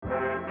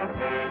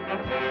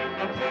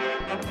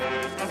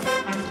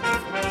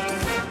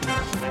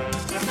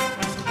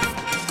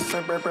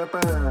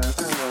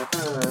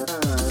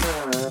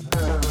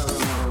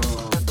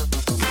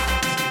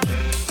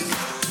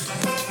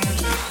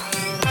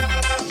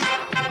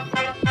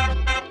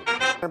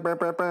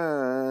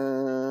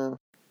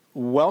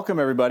Welcome,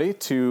 everybody,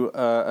 to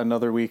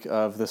another week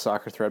of the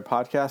Soccer Thread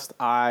podcast.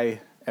 I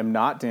am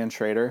not Dan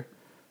Schrader.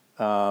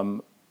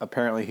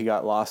 Apparently, he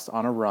got lost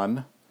on a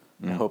run.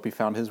 I hope he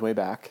found his way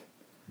back.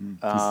 He's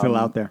still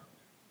out there.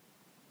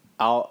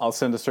 I'll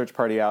send a search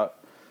party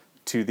out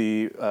to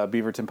the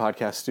Beaverton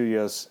Podcast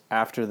Studios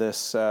after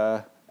this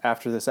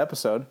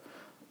episode.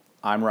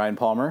 I'm Ryan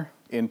Palmer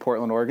in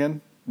Portland,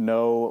 Oregon.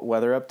 No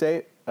weather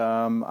update.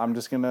 I'm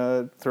just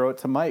gonna throw it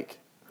to Mike,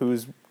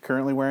 who's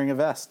currently wearing a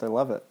vest. I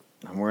love it.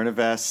 I'm wearing a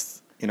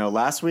vest. You know,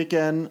 last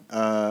weekend,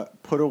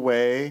 put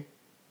away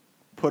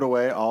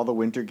all the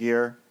winter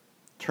gear,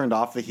 turned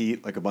off the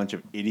heat like a bunch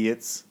of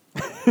idiots.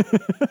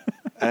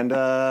 And,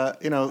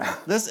 it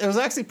was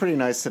actually pretty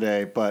nice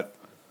today, but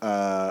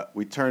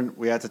we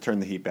had to turn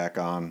the heat back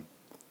on.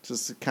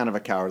 Just kind of a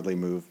cowardly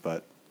move,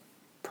 but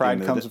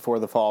Pride comes before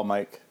the fall,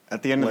 Mike.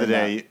 At the end of the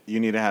day, you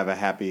need to have a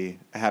happy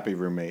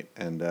roommate,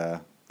 and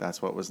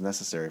that's what was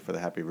necessary for the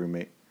happy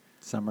roommate.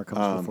 Summer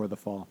comes before the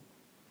fall.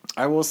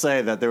 I will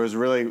say that there was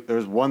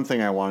one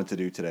thing I wanted to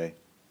do today.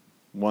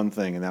 One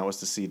thing, and that was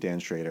to see Dan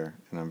Schrader,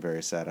 and I'm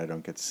very sad I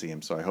don't get to see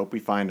him. So I hope we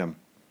find him.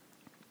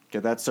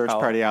 Get that search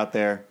party out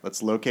there.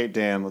 Let's locate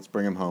Dan. Let's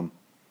bring him home.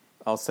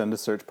 I'll send a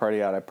search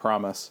party out, I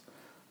promise.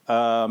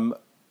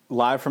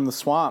 Live from the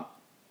swamp,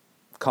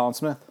 Colin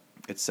Smith.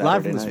 It's Saturday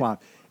Live from the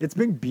swamp. It's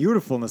been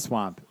beautiful in the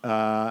swamp.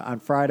 On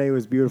Friday it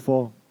was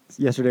beautiful.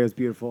 Yesterday was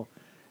beautiful.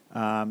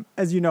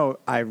 As you know,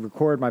 I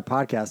record this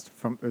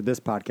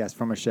podcast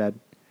from a shed.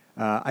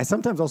 I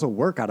sometimes also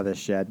work out of this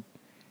shed,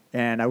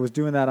 and I was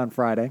doing that on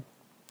Friday.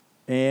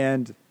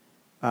 And,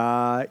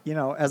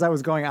 as I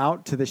was going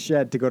out to the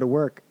shed to go to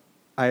work,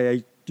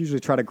 I usually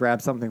try to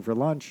grab something for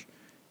lunch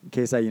in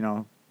case I,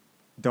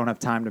 don't have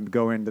time to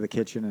go into the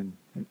kitchen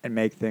and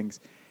make things.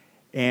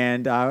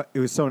 And it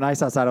was so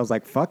nice outside. I was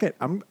like, fuck it.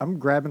 I'm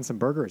grabbing some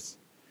burgers.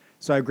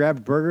 So I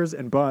grabbed burgers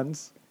and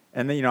buns,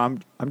 and then,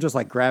 I'm just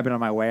like grabbing on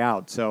my way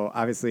out. So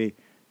obviously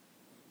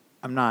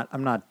I'm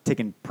not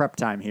taking prep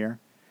time here.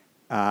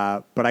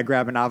 But I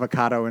grabbed an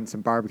avocado and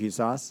some barbecue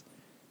sauce,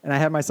 and I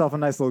had myself a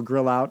nice little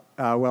grill out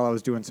while I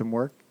was doing some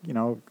work,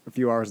 a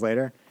few hours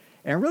later.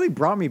 And it really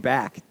brought me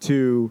back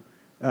to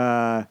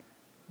the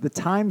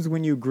times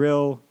when you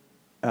grill,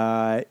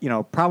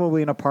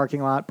 probably in a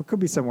parking lot, but could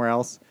be somewhere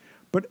else.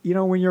 But,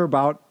 when you're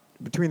about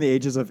between the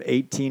ages of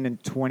 18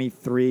 and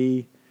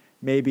 23,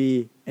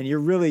 maybe, and you're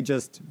really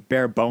just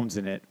bare bones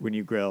in it when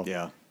you grill.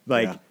 Yeah.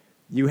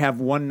 You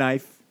have one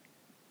knife,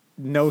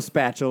 no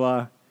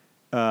spatula,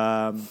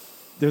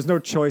 there's no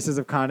choices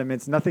of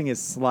condiments. Nothing is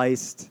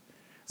sliced.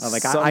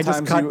 I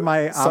just cut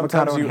my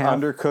avocado in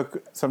half.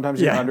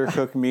 Sometimes you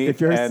undercook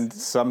meat, and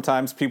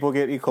sometimes people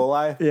get E.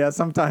 coli. Yeah,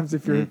 sometimes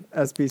if you're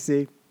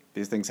SBC.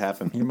 These things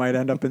happen. You might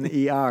end up in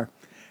the ER.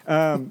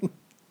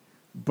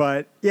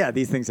 But, yeah,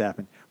 these things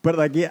happen. But,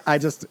 I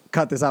just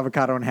cut this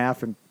avocado in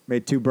half and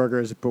made two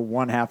burgers, put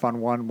one half on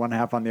one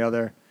half on the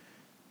other.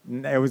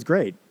 It was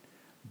great.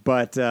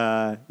 But,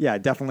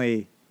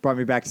 definitely brought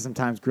me back to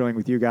sometimes grilling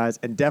with you guys,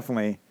 and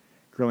definitely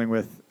grilling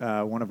with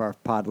one of our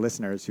pod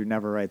listeners who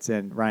never writes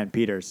in, Ryan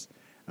Peters.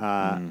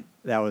 That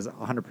was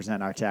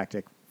 100% our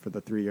tactic for the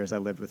 3 years I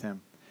lived with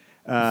him.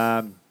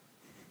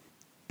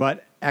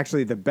 But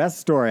actually, the best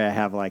story I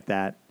have like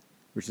that,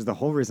 which is the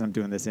whole reason I'm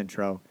doing this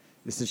intro,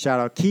 is to shout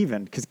out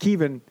Kevin, because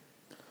Kevin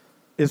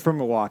is from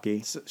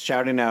Milwaukee.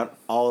 Shouting out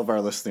all of our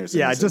listeners.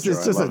 Yeah, it's just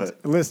a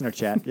listener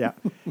chat. Yeah.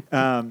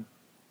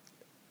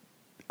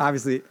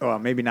 Obviously,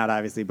 maybe not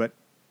obviously, but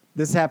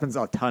this happens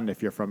a ton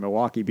if you're from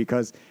Milwaukee,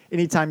 because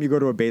anytime you go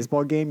to a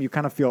baseball game, you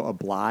kind of feel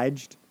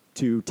obliged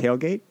to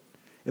tailgate.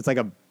 It's like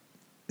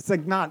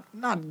not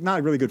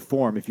really good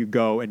form if you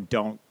go and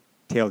don't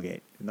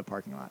tailgate in the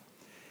parking lot.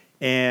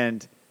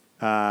 And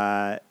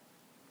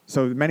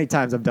so many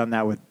times I've done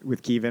that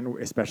with Kevin,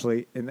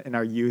 especially in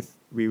our youth.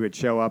 We would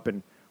show up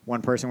and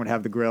one person would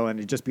have the grill, and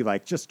it'd just be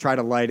like, just try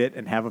to light it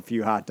and have a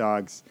few hot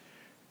dogs.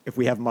 If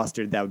we have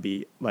mustard, that would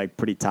be like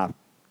pretty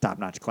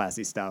top-notch,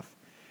 classy stuff.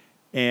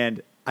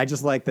 And I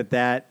just like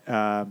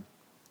that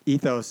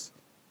ethos,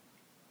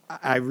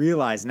 I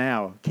realize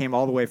now, came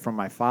all the way from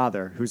my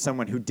father, who's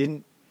someone who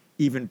didn't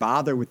even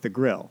bother with the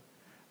grill.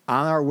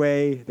 On our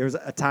way, there was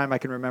a time I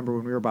can remember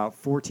when we were about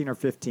 14 or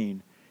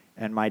 15,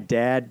 and my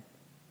dad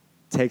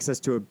takes us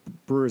to a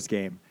Brewers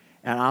game.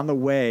 And on the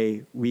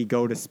way, we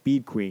go to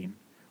Speed Queen,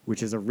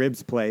 which is a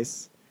ribs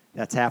place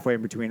that's halfway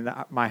in between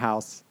my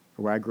house,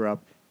 where I grew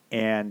up,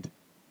 and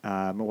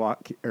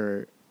Milwaukee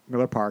or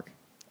Miller Park.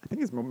 I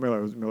think it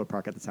was Miller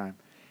Park at the time.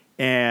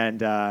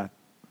 And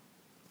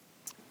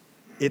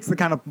it's the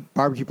kind of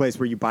barbecue place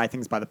where you buy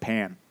things by the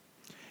pan.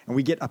 And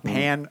we get a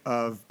pan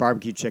of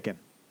barbecue chicken.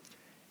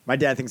 My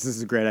dad thinks this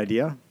is a great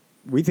idea.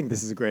 We think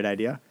this is a great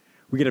idea.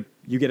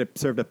 You get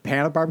served a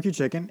pan of barbecue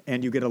chicken,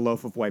 and you get a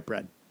loaf of white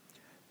bread.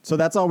 So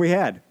that's all we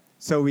had.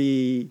 So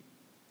we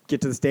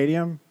get to the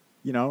stadium,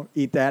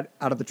 eat that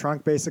out of the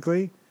trunk,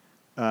 basically.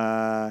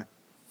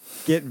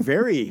 Get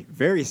very,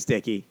 very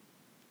sticky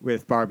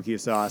with barbecue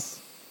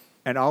sauce,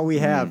 and all we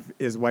have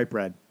is white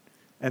bread.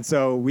 And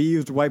so we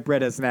used white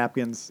bread as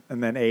napkins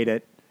and then ate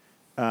it.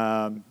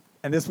 And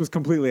this was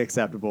completely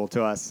acceptable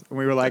to us. And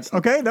we were like,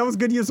 okay, that was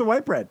good use of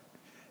white bread.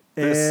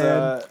 That's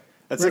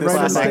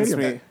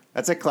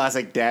a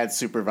classic dad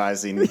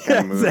supervising kind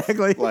of move.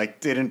 Exactly. Like,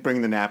 didn't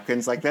bring the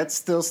napkins. Like, that's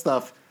still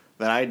stuff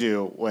that I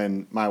do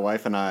when my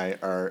wife and I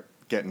are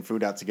getting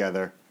food out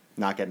together,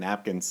 not get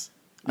napkins.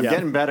 I'm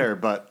getting better,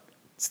 but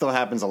it still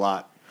happens a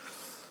lot.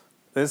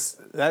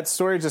 That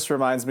story just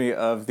reminds me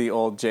of the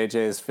old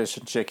JJ's Fish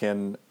and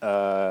Chicken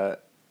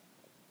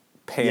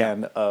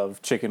pan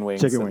of chicken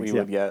wings we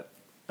would get.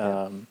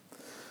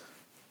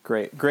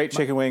 Great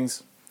chicken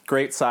wings,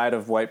 great side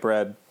of white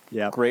bread,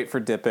 great for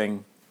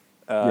dipping,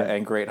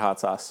 and great hot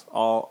sauce.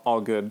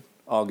 All good.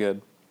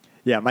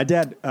 Yeah, my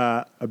dad,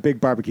 a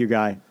big barbecue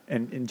guy,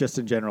 and just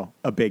in general,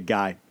 a big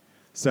guy.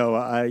 So,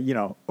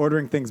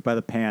 ordering things by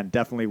the pan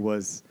definitely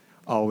was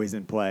always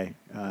in play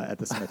at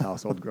the Smith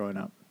household growing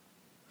up.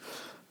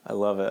 I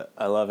love it.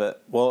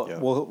 Well,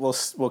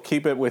 we'll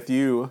keep it with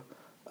you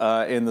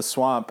in the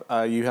swamp.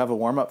 You have a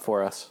warm up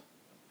for us.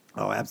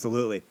 Oh,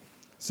 absolutely.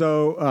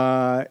 So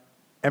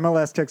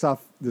MLS kicks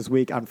off this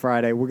week on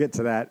Friday. We'll get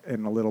to that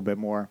in a little bit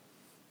more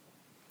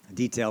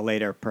detail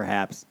later,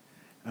 perhaps.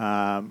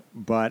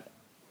 But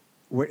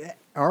what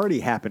already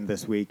happened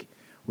this week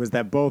was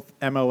that both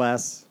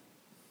MLS,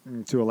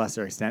 to a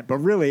lesser extent, but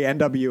really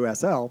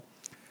NWSL,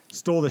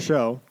 stole the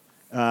show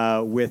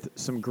with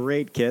some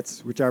great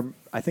kits, which are,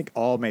 I think,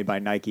 all made by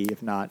Nike,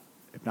 if not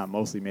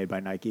mostly made by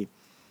Nike.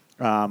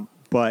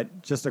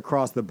 But just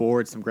across the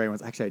board, some great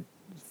ones. Actually, I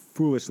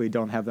foolishly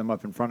don't have them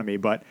up in front of me,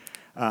 but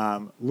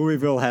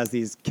Louisville has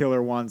these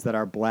killer ones that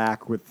are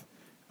black with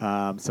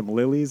some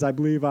lilies, I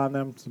believe, on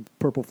them, some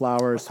purple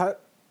flowers. I thought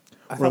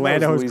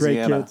Orlando has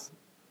great kits.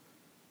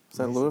 Is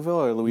that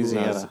Louisville or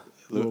Louisiana?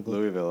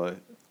 Louisville.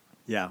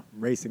 Yeah,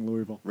 Racing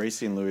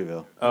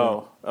Louisville.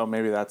 Oh,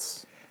 maybe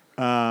that's...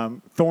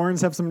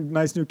 Thorns have some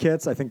nice new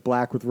kits. I think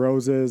black with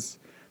roses.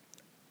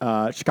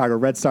 Chicago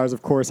Red Stars,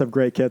 of course, have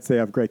great kits. They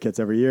have great kits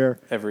every year.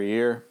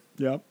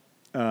 Yep.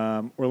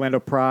 Orlando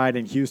Pride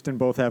and Houston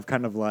both have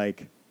kind of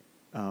like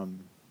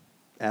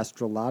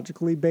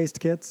astrologically based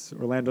kits.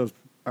 Orlando's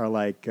are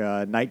like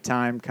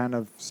nighttime kind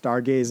of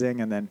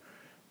stargazing, and then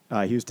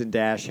Houston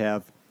Dash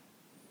have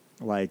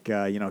like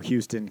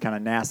Houston kind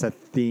of NASA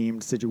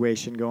themed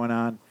situation going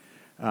on.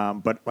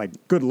 But like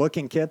good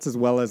looking kits as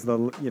well as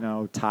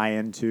the tie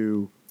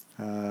into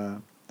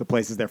the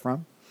places they're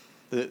from.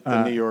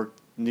 The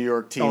New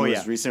York team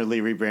was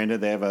recently rebranded.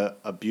 They have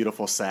a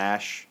beautiful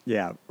sash.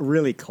 Yeah,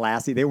 really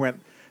classy.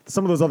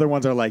 Some of those other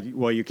ones are like,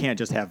 well, you can't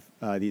just have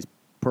these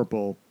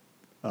purple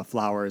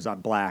flowers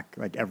on black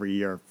like every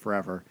year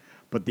forever.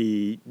 But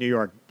the New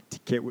York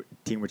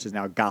team, which is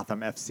now Gotham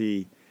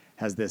FC,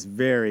 has this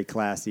very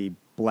classy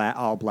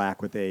all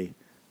black with a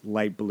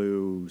light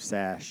blue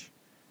sash.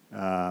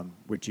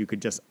 Which you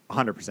could just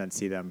 100%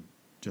 see them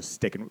just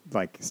sticking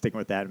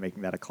with that and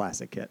making that a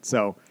classic kit.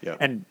 So,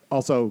 and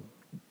also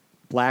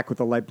black with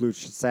a light blue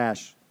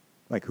sash,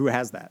 like who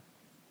has that?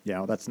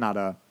 That's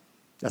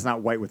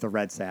not white with a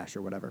red sash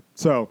or whatever.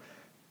 So,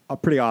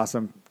 pretty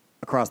awesome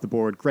across the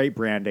board. Great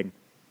branding,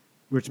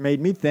 which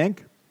made me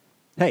think,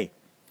 hey,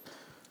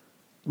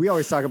 we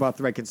always talk about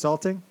Thread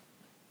Consulting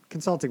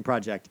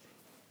project.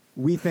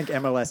 We think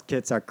MLS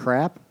kits are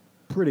crap.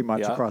 Pretty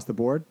much across the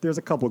board. There's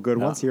a couple good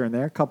ones here and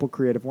there, a couple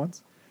creative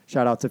ones.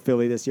 Shout out to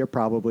Philly this year,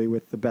 probably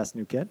with the best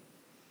new kit.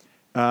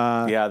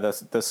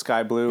 The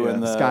sky blue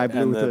and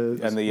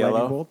the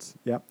yellow bolts.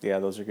 Yep. Yeah,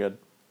 those are good.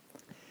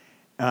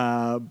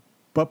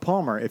 But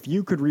Palmer, if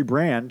you could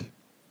rebrand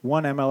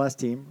one MLS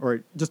team,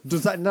 or just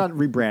not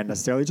rebrand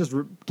necessarily, just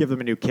give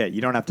them a new kit.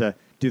 You don't have to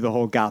do the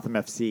whole Gotham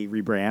FC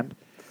rebrand,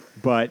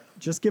 but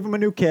just give them a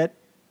new kit.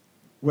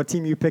 What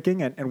team are you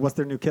picking, and what's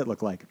their new kit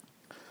look like?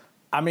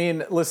 I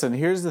mean, listen,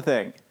 here's the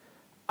thing.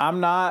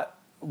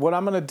 What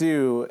I'm going to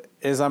do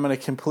is I'm going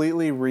to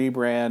completely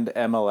rebrand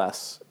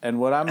MLS. And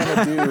what I'm going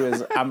to do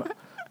is I'm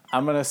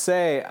going to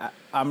say,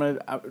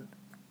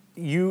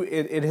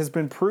 it has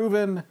been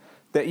proven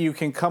that you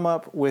can come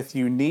up with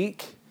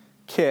unique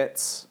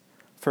kits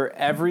for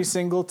every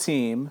single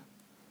team,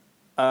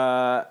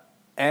 and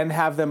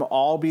have them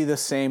all be the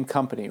same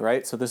company,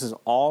 right? So this is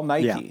all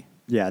Nike.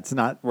 Yeah, it's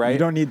not right. You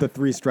don't need the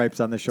 3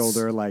 stripes on the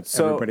shoulder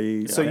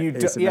everybody. So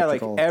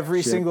like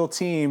every single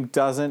team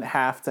doesn't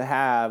have to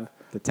have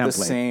the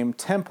same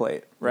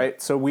template, right?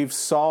 So we've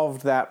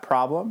solved that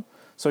problem.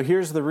 So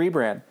here's the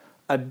rebrand: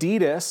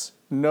 Adidas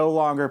no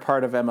longer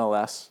part of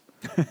MLS.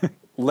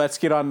 Let's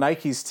get on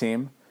Nike's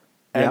team,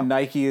 and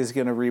Nike is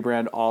going to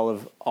rebrand all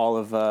of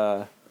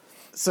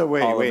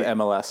wait.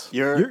 MLS.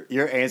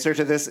 Your answer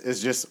to this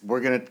is just we're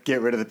gonna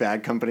get rid of the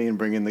bad company and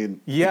bring in the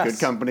good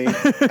company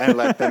and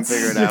let them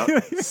figure it out.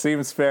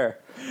 Seems fair.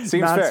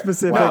 Not fair.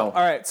 Specific. Wow.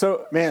 All right.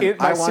 So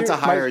I want to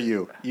hire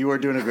you. You are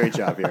doing a great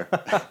job here.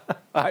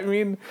 I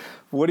mean,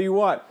 what do you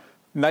want?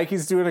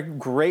 Nike's doing a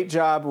great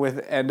job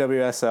with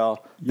NWSL.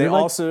 They You're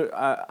like- also,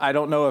 I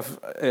don't know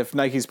if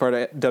Nike's part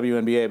of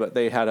WNBA, but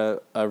they had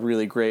a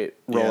really great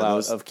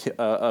rollout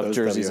of those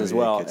jerseys as WNBA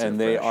well, kits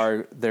and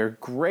are they're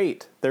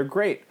great. They're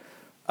great.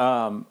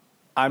 I'm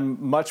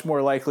much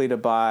more likely to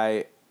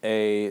buy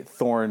a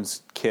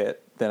Thorns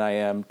kit than I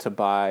am to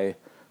buy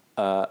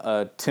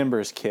a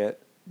Timbers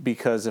kit,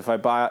 because if I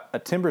buy a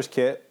Timbers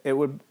kit, it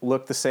would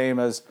look the same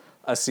as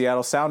a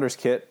Seattle Sounders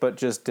kit, but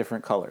just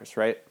different colors,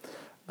 right?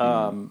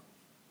 I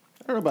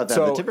don't know about that.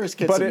 So- The Timbers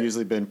kits but have it-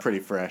 usually been pretty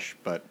fresh,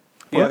 but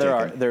Yeah, I'll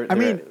there take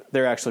are. it.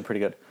 They're actually pretty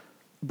good.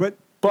 But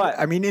But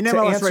I mean, in to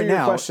MLS answer right your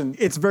now, question-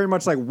 it's very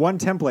much like one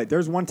template.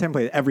 There's one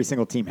template every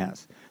single team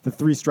has. The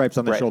 3 stripes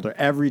on the Right. shoulder.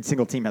 Every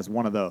single team has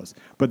one of those.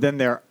 But then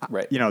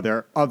Right.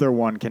 their other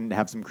one can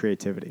have some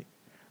creativity,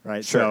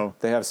 right? Sure, So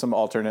they have some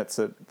alternates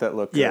that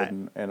look good Yeah.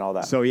 and all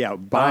that. So yeah,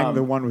 buying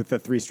the one with the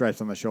 3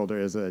 stripes on the shoulder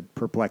is a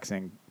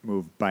perplexing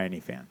move by any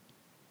fan.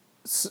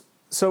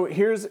 So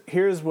here's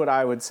what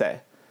I would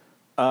say.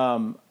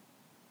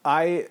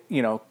 I,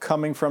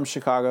 coming from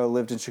Chicago,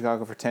 lived in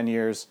Chicago for 10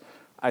 years.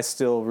 I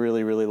still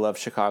really, really love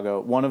Chicago.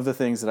 One of the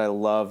things that I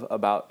love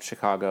about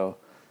Chicago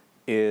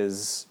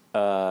is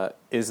the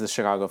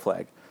Chicago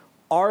flag.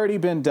 Already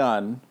been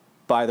done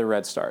by the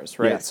Red Stars,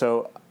 right? Yes.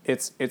 So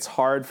it's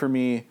hard for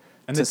me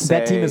And to say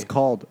that team is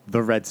called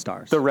the Red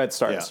Stars. the Red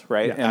Stars, Yeah.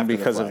 right? Yeah. And After the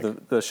because flag.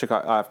 of the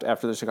Chicago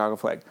after the Chicago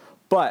flag.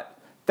 But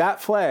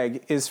that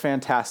flag is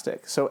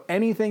fantastic. So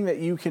anything that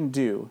you can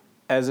do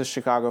as a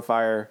Chicago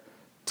Fire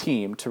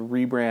team to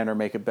rebrand or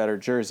make a better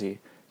jersey,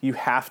 you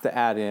have to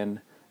add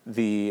in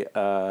the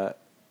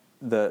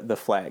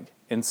flag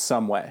in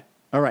some way.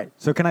 All right.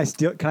 So can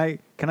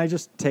I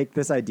just take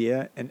this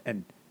idea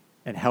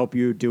and help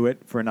you do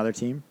it for another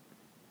team?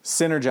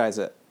 Synergize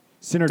it.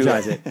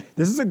 Synergize it.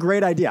 This is a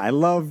great idea. I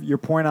love your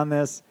point on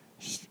this.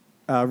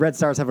 Red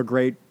Stars have a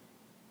great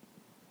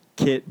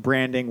kit,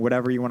 branding,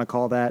 whatever you want to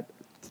call that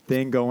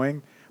thing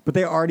going, but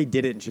they already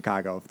did it in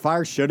Chicago.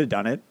 Fire should have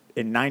done it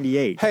in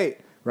 '98. Hey,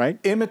 right?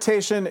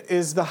 imitation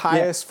is the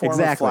highest form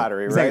of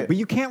flattery, exactly. right? But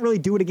you can't really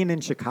do it again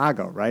in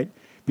Chicago, right?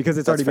 Because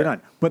it's That's already been fair.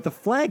 done. But the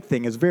flag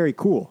thing is very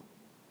cool.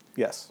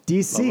 Yes. Love a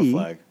DC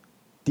flag.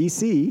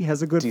 DC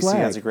has a good DC flag.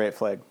 has a great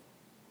flag.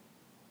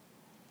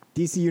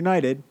 DC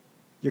United,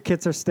 your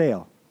kits are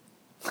stale.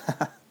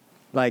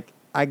 Like,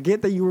 I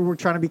get that you were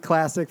trying to be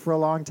classic for a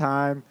long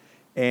time,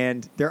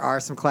 and there are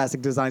some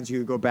classic designs you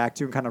could go back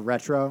to and kind of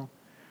retro.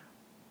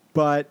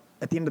 But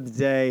at the end of the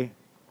day,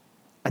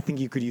 I think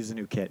you could use a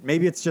new kit.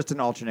 Maybe it's just an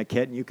alternate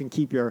kit, and you can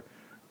keep your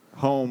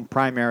home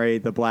primary,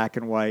 the black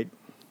and white,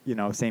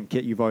 same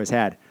kit you've always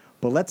had.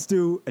 But let's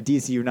do a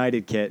DC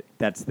United kit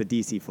that's the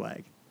DC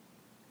flag.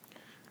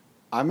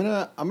 I'm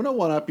gonna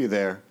one up you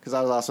there because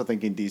I was also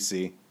thinking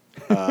DC.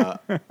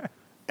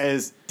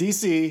 As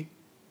DC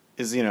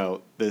is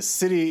the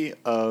city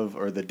of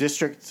or the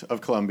District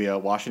of Columbia,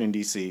 Washington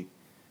D.C.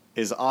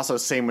 is also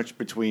sandwiched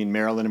between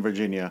Maryland and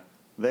Virginia.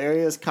 The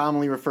area is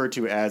commonly referred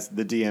to as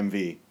the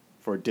DMV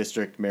for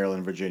District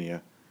Maryland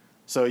Virginia.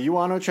 So you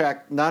want to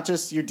attract not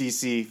just your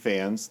DC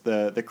fans.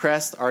 The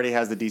crest already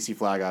has the DC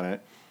flag on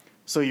it.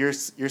 So your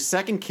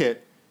second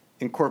kit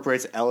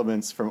incorporates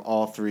elements from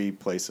all 3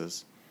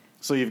 places.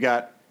 So you've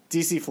got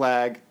DC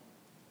flag,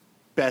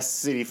 best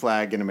city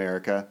flag in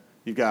America.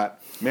 You've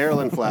got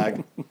Maryland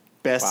flag,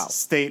 best Wow.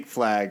 state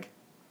flag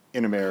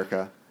in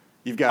America.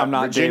 You've got I'm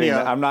not Virginia.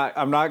 dating that.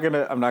 I'm not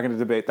gonna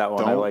debate that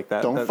one. I like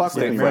that. don't That fuck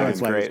with state me, flag Ryan. is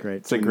Flag is great. great.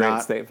 It's a Do great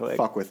not state flag.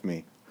 fuck with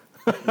me.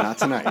 Not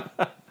tonight.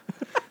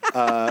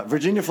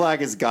 Virginia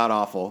flag is god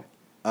awful.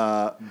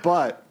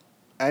 But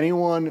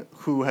anyone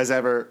who has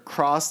ever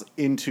crossed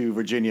into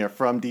Virginia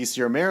from DC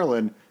or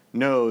Maryland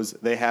knows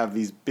they have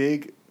these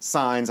big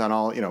signs on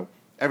all,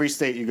 every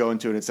state you go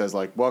into and it says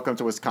like, welcome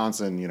to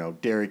Wisconsin,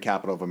 dairy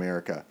capital of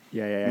America.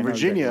 Yeah. In I know exactly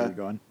Virginia, where you're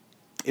going.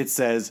 it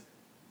says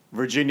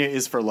Virginia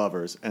is for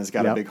lovers, and it's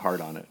got a Yep. big heart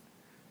on it.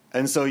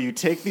 And so you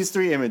take these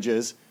 3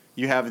 images.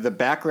 You have the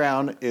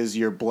background is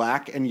your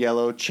black and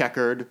yellow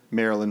checkered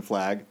Maryland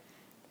flag.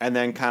 And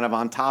then kind of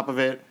on top of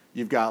it,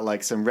 you've got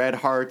like some red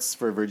hearts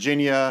for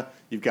Virginia.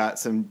 You've got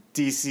some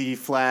DC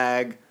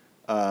flag,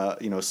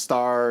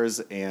 stars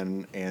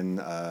and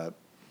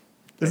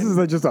This is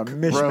just a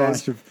mishmash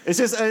rose. of. It's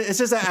just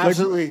an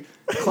absolutely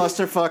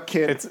clusterfuck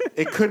kit.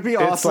 It could be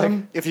it's awesome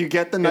like- if you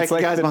get the it's Nike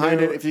like guys the behind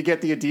new- it. If you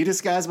get the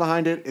Adidas guys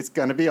behind it, it's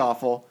gonna be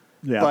awful.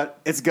 Yeah. But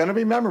it's gonna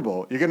be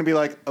memorable. You're gonna be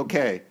like,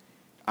 okay,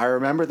 I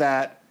remember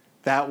that.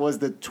 That was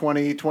the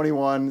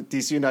 2021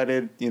 DC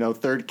United,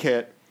 third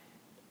kit.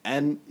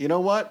 And you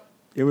know what?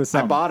 It was I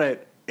something. bought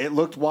it. It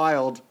looked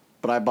wild,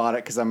 but I bought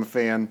it because I'm a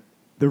fan.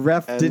 The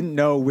ref And- didn't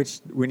know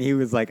when he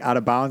was like out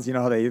of bounds. You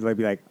know how they like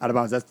be like out of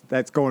bounds.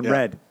 That's going Yeah.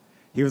 red.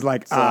 He was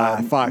like, It's,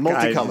 fuck,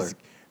 multicolor.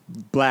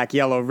 black,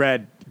 yellow,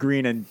 red,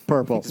 green, and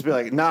purple. Just be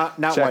like, not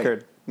Checkered.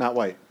 white, not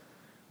white.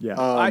 Yeah,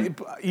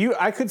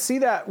 I could see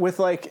that with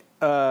like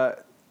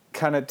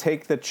kind of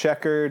take the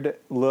checkered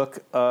look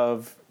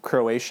of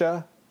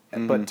Croatia,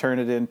 but turn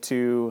it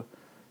into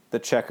the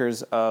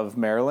checkers of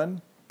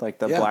Maryland. like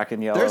the black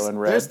and yellow and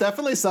red. There's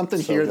definitely something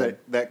So here good.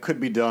 that could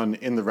be done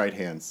in the right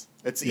hands.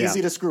 It's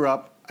easy to screw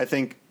up. I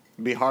think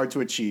it'd be hard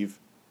to achieve,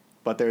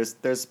 but there's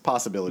You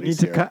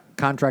possibilities need to here.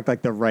 contract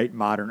like the right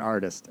modern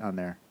artist on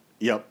there.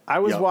 Yep. I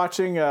was yep.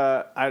 watching.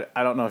 I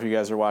don't know if you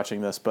guys are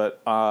watching this,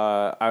 but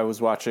I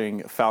was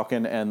watching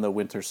Falcon and the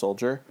Winter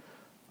Soldier,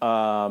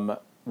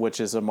 which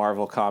is a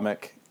Marvel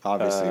comic.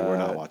 Obviously, we're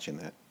not watching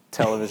that.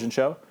 Television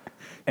show.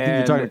 you're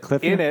And talking to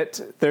Cliff in here?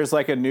 it, there's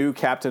like a new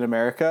Captain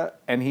America,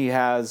 and he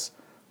has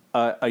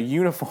a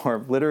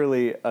uniform,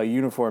 literally a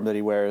uniform that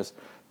he wears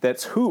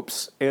that's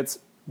hoops. It's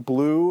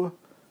blue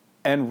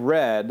and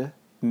red,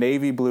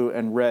 navy blue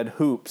and red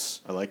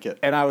hoops. I like it.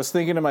 And I was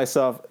thinking to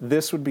myself,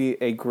 this would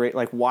be a great,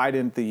 like, why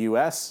didn't the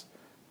U.S.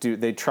 do?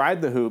 They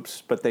tried the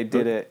hoops, but they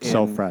did it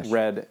So in fresh.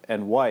 red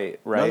and white,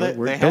 right?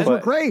 No, Those were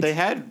great. They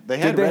had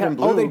Did red and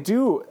blue Oh, they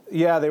do.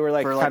 Yeah, they were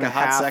like for kind like a of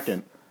hot half,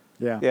 second.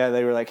 Yeah. Yeah,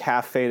 they were like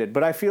half faded.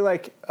 But I feel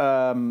like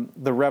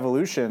the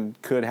Revolution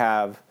could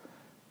have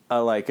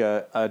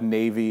a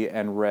navy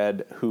and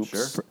red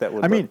hoops Sure. that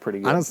would I mean, look pretty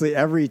good. honestly,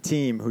 every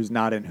team who's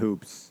not in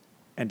hoops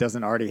and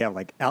doesn't already have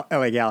like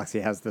LA Galaxy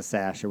has the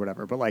sash or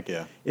whatever. But like,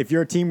 Yeah. if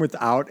you're a team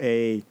without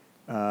a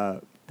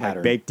like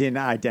Pattern. baked-in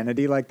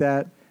identity like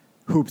that,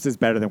 hoops is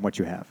better than what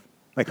you have.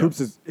 Like Yeah.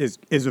 hoops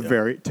is a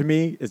very, to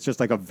me, it's just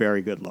like a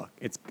very good look.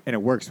 And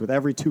it works with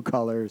every two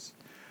colors.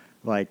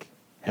 Like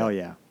hell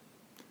yeah.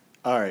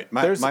 All right.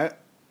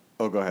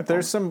 Oh, go ahead.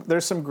 There's Palmer.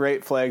 some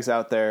great flags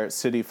out there,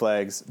 city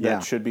flags that Yeah.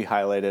 should be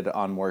highlighted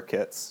on more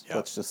kits. Yep.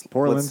 Let's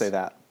Portland's. say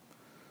that.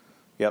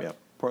 Yep. Yep.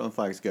 Portland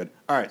flag's good.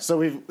 All right, so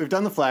we've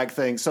done the flag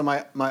thing. So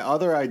my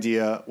other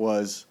idea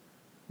was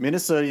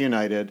Minnesota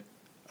United.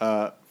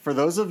 For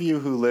those of you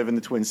who live in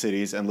the Twin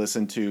Cities and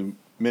listen to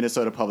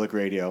Minnesota Public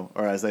Radio,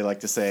 or as they like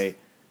to say,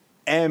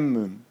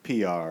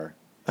 MPR,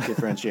 to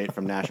differentiate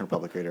from National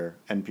Public Radio,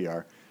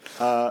 NPR,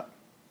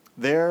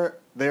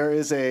 there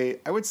is I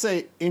would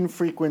say,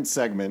 infrequent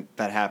segment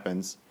that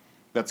happens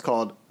that's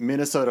called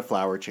Minnesota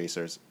Flower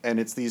Chasers. And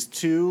it's these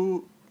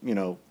two,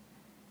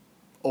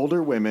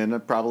 older women,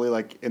 probably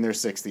like in their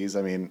 60s.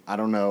 I mean, I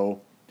don't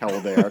know how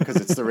old they are because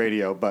it's the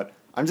radio, but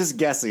I'm just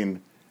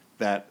guessing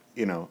that,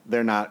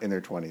 they're not in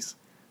their 20s.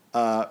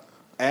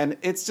 And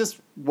it's just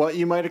what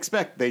you might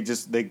expect. They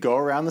go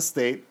around the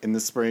state in the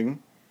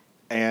spring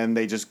and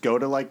they just go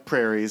to like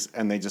prairies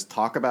and they just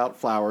talk about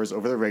flowers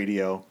over the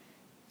radio.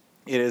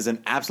 It is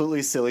an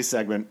absolutely silly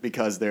segment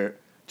because they're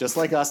just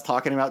like us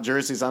talking about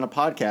jerseys on a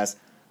podcast.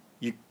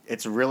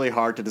 It's really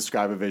hard to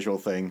describe a visual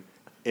thing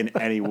in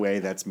any way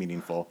that's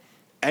meaningful.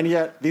 And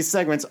yet these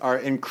segments are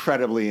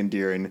incredibly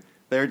endearing.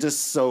 They're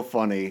just so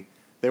funny.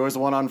 There was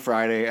one on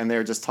Friday and they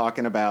were just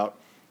talking about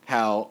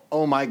how,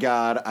 oh my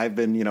God, I've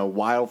been,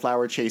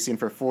 wildflower chasing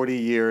for 40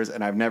 years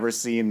and I've never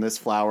seen this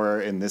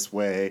flower in this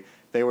way.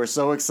 They were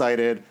so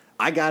excited.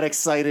 I got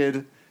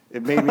excited.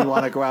 It made me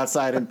want to go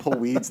outside and pull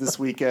weeds this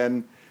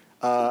weekend.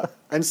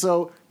 And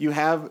so you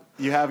have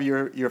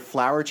your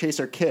flower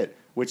chaser kit,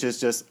 which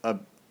is just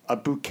a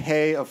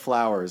bouquet of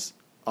flowers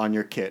on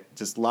your kit.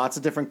 Just lots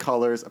of different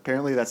colors.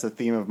 Apparently that's the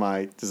theme of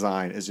my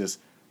design, is just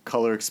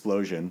color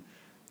explosion.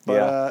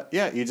 But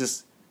you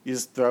just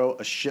throw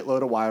a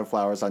shitload of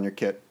wildflowers on your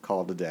kit,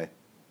 call it a day.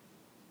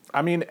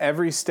 I mean,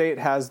 every state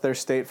has their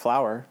state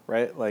flower,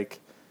 right? Like,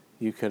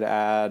 you could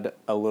add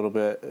a little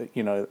bit,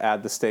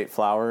 add the state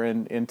flower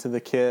into the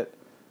kit.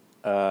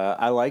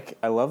 I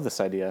love this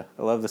idea.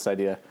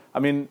 I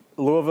mean,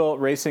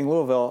 Racing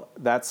Louisville,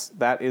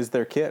 that is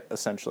their kit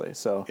essentially.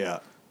 So Yeah.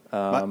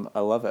 I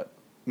love it.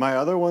 My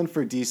other one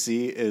for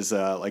DC is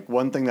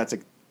one thing that's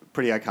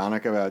pretty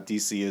iconic about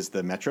DC is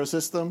the metro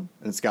system,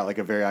 and it's got like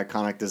a very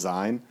iconic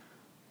design.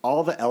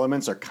 All the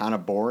elements are kind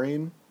of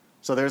boring,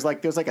 so there's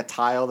like a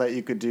tile that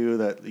you could do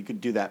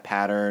that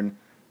pattern.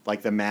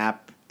 Like the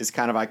map is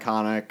kind of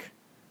iconic,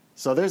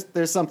 so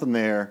there's something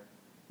there.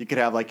 You could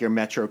have like your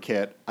metro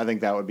kit. I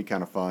think that would be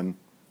kind of fun.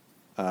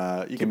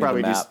 You could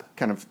probably do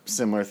kind of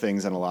similar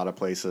things in a lot of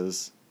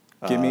places.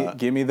 Give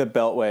me the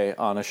Beltway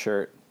on a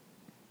shirt.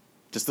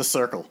 Just a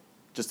circle.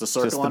 Just a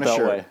circle Just on the a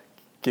shirt. Beltway.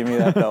 Give me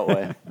that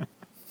Beltway.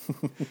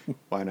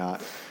 Why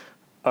not?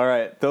 All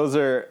right, those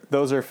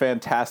are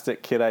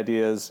fantastic kit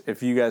ideas.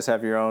 If you guys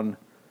have your own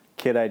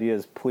kit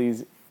ideas,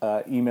 please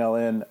email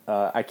in.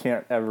 I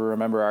can't ever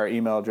remember our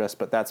email address,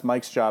 but that's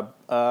Mike's job.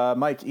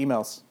 Mike,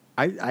 emails.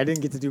 I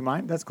didn't get to do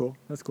mine. That's cool.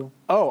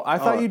 Oh, I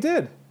thought you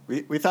did.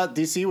 We thought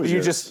DC was You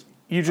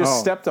yours. just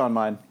stepped on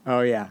mine.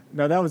 Oh yeah.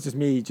 No, that was just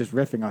me just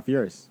riffing off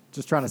yours.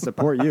 Just trying to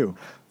support you.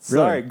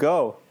 Sorry, Really.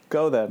 go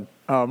then.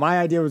 Oh, my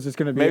idea was just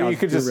going to be. Maybe I'll you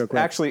could do it just real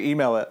quick. actually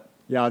email it.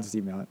 Yeah, I'll just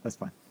email it. That's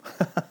fine.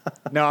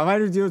 No, my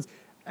idea was.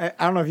 I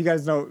don't know if you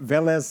guys know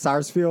Vélez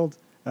Sarsfield,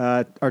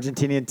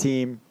 Argentinian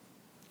team,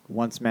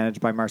 once managed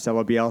by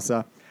Marcelo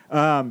Bielsa,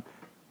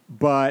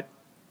 but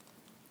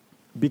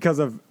because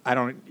of I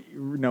don't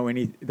know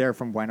any. They're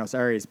from Buenos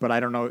Aires, but I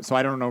don't know. So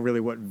I don't know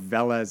really what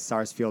Vélez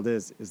Sarsfield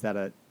is. Is that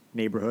a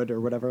neighborhood or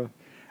whatever?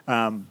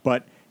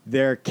 But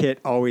their kit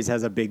always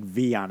has a big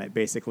V on it.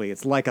 Basically,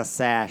 it's like a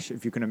sash,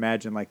 if you can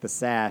imagine, like the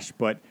sash,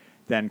 but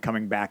then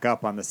coming back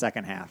up on the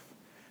second half.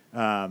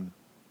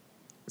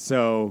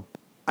 So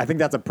I think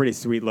that's a pretty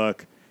sweet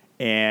look.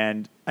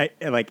 And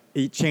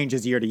it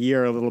changes year to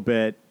year a little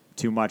bit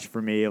too much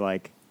for me.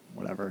 Like,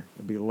 whatever,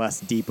 it'll be less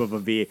deep of a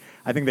V.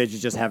 I think they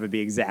should just have it be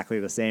exactly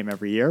the same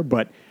every year.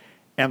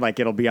 And like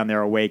it'll be on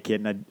their away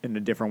kit in a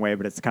different way,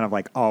 but it's kind of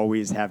like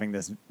always having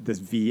this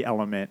V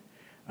element.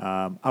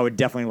 I would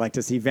definitely like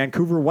to see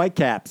Vancouver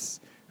Whitecaps,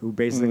 who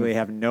basically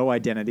have no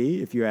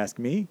identity, if you ask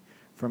me,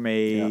 from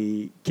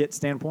a kit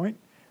standpoint.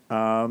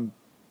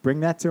 Bring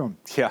that to them.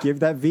 Yeah. Give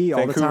that V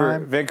all the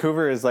time.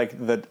 Vancouver is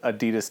like the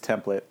Adidas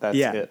template. That's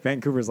it.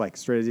 Vancouver's like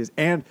straight Adidas.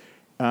 And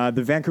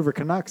the Vancouver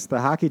Canucks, the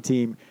hockey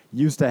team,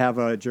 used to have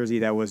a jersey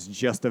that was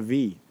just a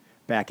V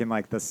back in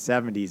like the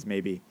 70s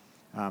maybe.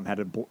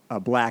 Had a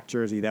black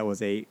jersey that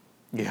was a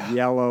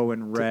yellow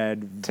and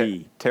red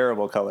V.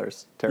 Terrible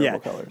colors.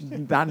 Colors.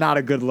 Not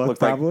a good look Looked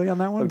probably on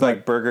that one. Looked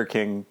like Burger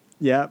King.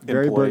 Yeah,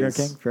 very employees.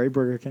 Burger King. Very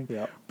Burger King.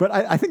 Yep. But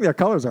I think their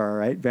colors are all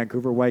right.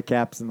 Vancouver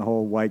Whitecaps and the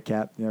whole white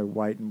cap,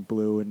 white and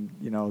blue, and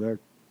they're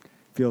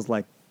feels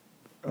like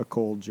a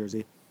cold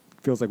jersey.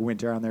 Feels like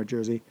winter on their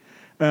jersey.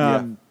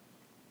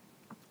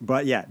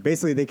 But yeah,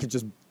 basically they could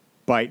just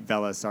bite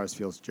Vela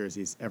Sarsfield's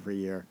jerseys every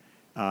year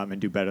and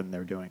do better than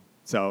they're doing.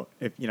 So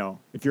if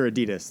you're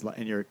Adidas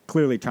and you're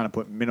clearly trying to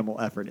put minimal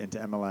effort into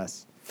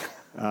MLS,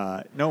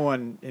 no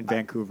one in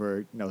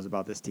Vancouver knows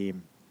about this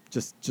team.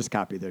 Just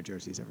copy their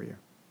jerseys every year.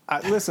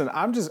 Listen,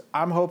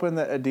 I'm hoping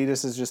that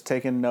Adidas is just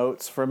taking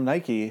notes from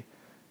Nike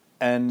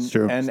and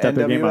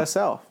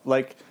NWSL.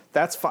 Like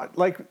that's fine.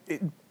 Like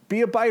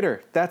be a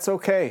biter. That's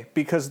okay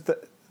because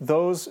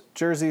those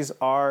jerseys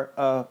are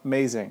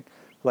amazing.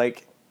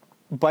 Like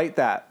bite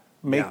that.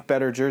 Make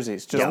better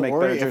jerseys. Just make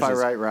better jerseys. If I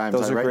write rhymes,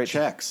 those I are write great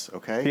checks.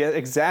 Okay. Yeah,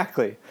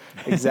 exactly.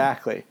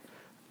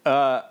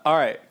 All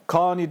right,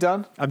 Colin, you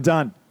done? I'm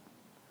done.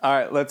 All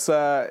right, let's.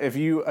 If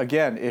you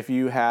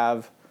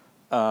have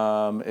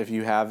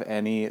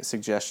any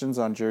suggestions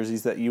on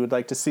jerseys that you would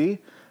like to see,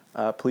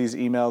 please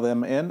email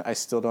them in. I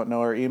still don't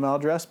know our email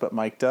address, but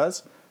Mike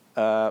does.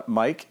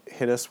 Mike,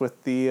 hit us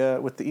with the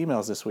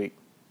emails this week.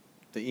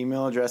 The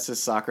email address is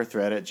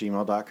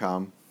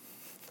soccerthread@gmail.com.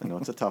 I know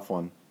it's a tough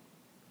one.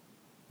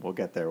 We'll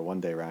get there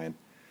one day, Ryan.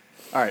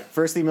 All right,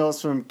 first email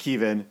is from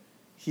Kevin.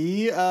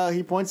 He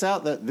points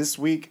out that this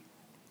week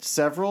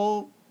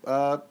several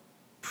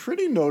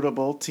pretty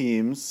notable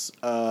teams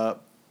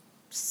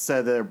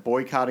said they're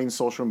boycotting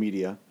social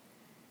media.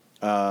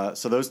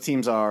 So those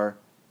teams are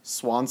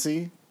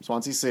Swansea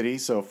City,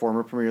 so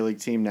former Premier League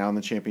team now in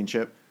the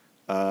Championship.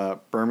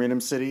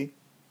 Birmingham City,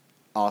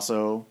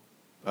 also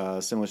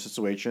similar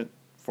situation,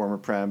 former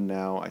Prem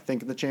now I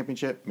think in the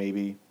Championship,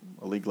 maybe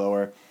a league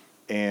lower,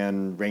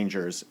 and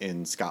Rangers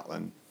in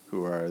Scotland,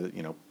 who are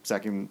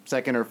second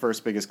or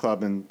first biggest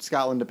club in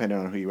Scotland, depending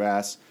on who you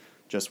ask.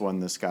 Just won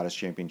the Scottish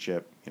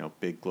Championship,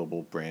 big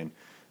global brand.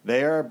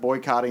 They are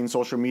boycotting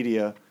social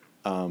media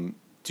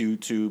due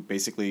to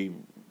basically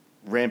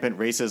rampant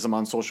racism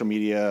on social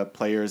media,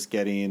 players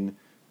getting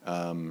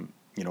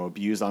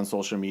abused on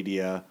social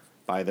media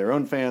by their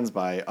own fans,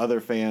 by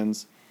other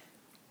fans.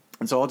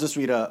 And so I'll just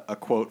read a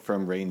quote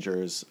from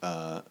Rangers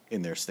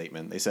in their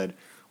statement. They said,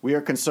 "We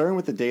are concerned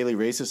with the daily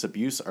racist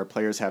abuse our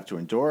players have to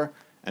endure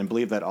and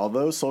believe that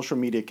although social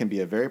media can be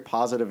a very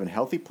positive and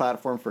healthy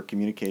platform for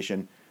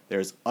communication, there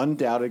is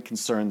undoubted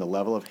concern the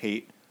level of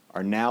hate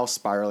are now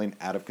spiraling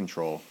out of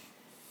control."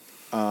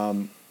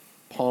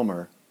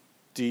 Palmer,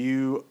 do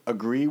you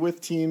agree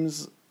with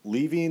teams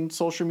leaving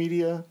social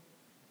media?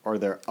 Or are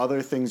there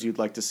other things you'd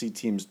like to see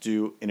teams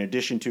do in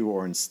addition to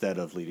or instead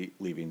of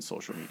leaving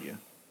social media?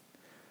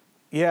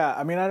 Yeah,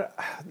 I mean,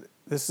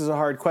 this is a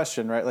hard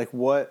question, right? Like,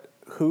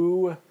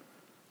 who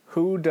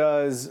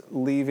does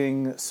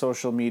leaving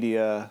social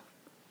media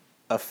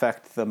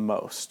affect the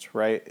most,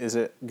 right? Is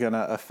it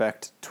gonna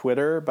affect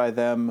Twitter by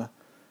them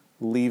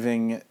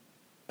leaving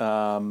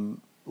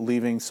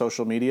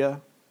social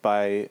media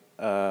by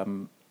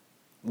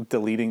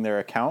deleting their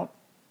account?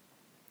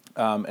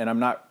 And I'm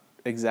not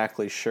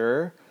exactly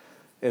sure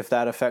if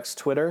that affects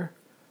Twitter,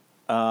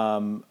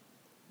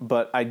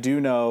 but I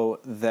do know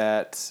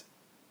that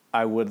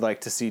I would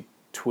like to see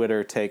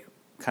Twitter take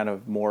kind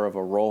of more of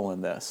a role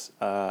in this.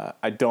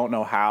 I don't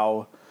know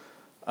how,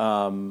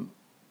 I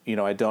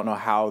don't know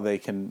how they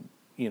can,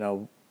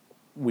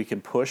 we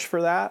can push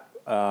for that.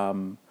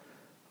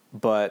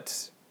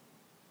 But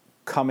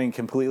coming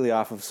completely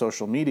off of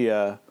social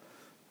media,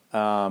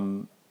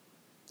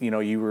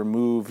 you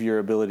remove your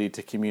ability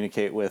to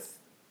communicate with,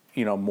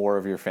 more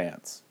of your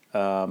fans.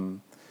 I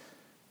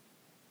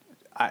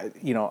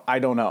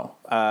don't know.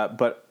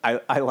 But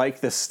I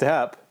like this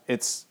step.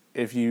 It's,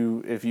 if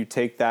you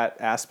take that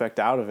aspect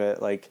out of it,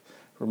 like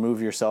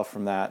remove yourself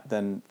from that,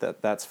 then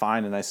that's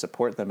fine. And I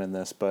support them in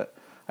this, but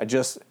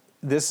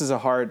this is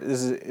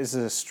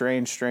a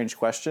strange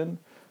question.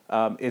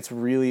 It's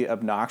really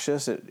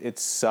obnoxious. It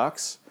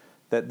sucks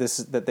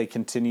that they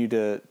continue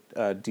to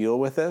deal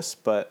with this,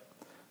 but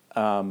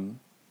I'm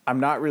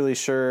not really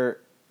sure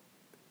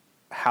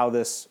how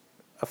this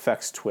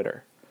affects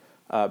Twitter,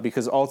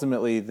 because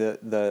ultimately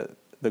the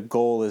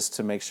goal is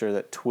to make sure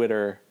that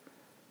Twitter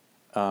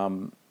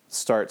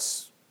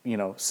starts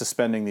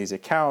suspending these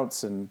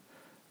accounts and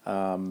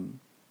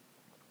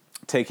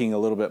taking a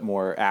little bit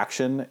more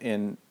action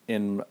in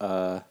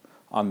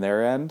on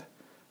their end.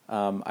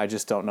 I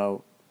just don't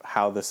know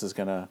how this is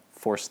going to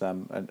force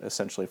them and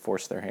essentially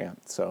force their hand.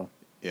 So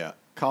yeah,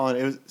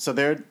 Colin,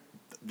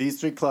 these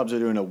three clubs are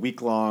doing a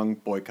week-long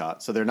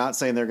boycott. So they're not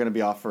saying they're going to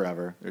be off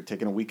forever. They're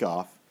taking a week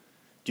off.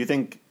 Do you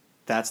think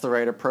that's the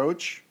right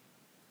approach?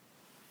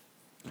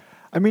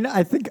 I mean,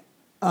 I think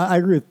I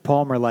agree with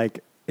Palmer.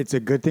 Like, it's a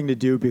good thing to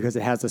do because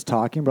it has us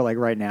talking. But like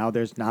right now,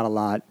 there's not a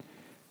lot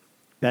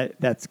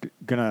that's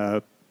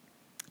not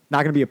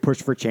gonna be a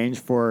push for change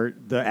for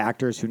the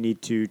actors who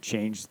need to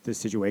change the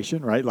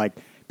situation, right? Like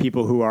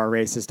people who are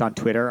racist on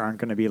Twitter aren't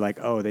gonna be like,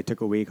 oh, they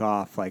took a week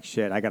off. Like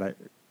shit, I gotta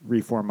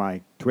reform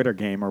my Twitter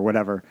game or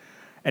whatever.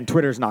 And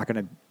Twitter's not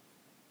gonna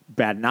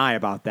bat an eye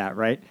about that,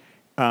 right?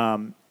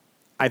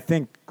 I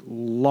think I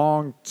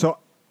mean,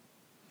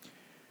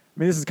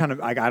 this is kind of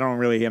like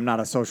I'm not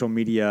a social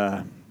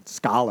media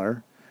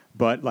scholar,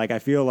 but like I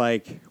feel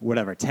like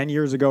 10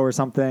 years ago or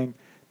something,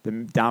 the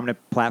dominant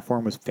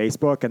platform was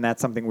Facebook, and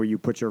that's something where you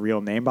put your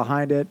real name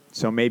behind it.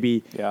 So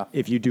maybe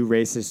if you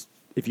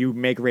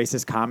make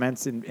racist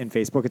comments in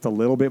Facebook, it's a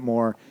little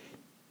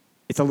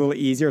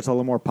easier, it's a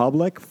little more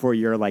public for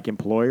your like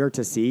employer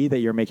to see that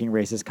you're making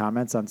racist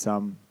comments on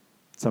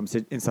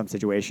in some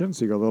situations.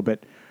 So you're a little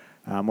bit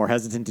more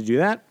hesitant to do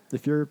that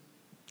if you're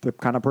the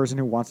kind of person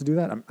who wants to do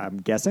that. I'm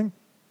guessing.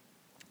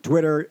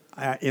 Twitter,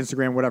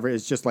 Instagram, whatever,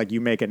 is just like you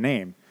make a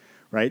name,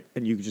 right?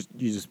 And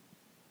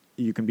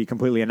you can be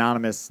completely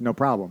anonymous, no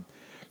problem.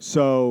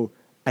 So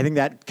I think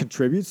that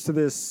contributes to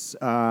this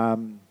to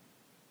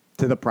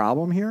the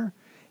problem here,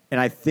 and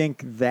I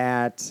think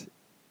that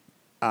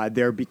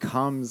there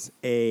becomes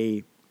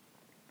a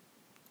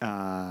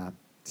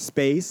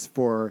space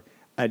for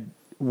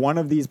one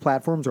of these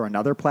platforms or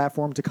another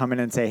platform to come in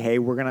and say, hey,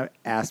 we're going to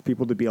ask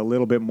people to be a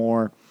little bit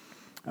more,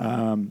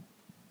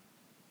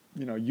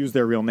 use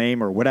their real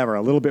name or whatever,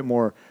 a little bit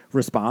more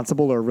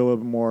responsible or a little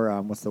bit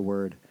more, what's the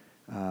word?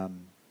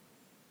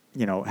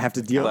 Have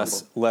to deal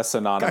less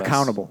anonymous,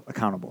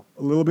 accountable,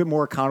 a little bit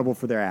more accountable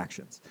for their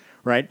actions,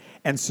 right?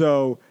 And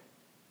so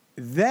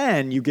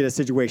then you get a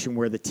situation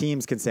where the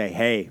teams can say,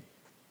 hey,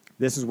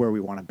 this is where we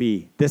want to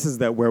be. This is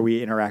where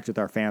we interact with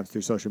our fans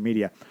through social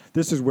media.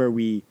 This is where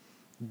we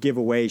give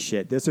away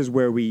shit. This is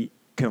where we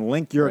can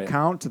link your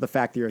account to the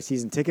fact that you're a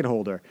season ticket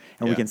holder,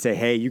 and we can say,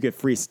 hey, you get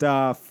free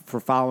stuff for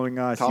following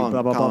us. Colin,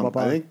 blah blah blah blah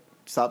blah. I think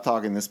stop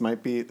talking. This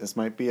might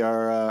be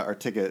our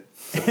ticket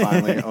to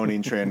finally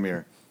owning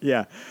Tranmere.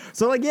 Yeah.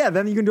 So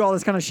then you can do all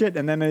this kind of shit,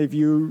 and then if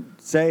you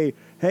say,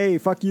 hey,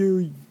 fuck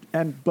you,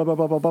 and blah blah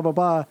blah blah blah blah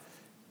blah,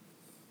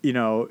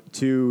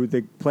 to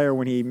the player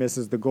when he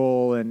misses the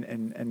goal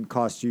and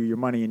costs you your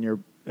money and your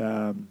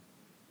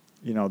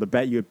the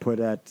bet you had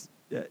put at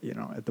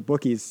the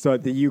bookies, so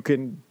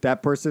that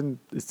that person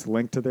is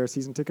linked to their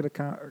season ticket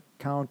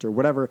account or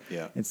whatever.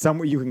 Yeah. And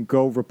somewhere you can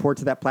go report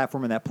to that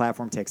platform, and that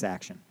platform takes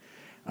action.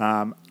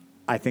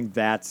 I think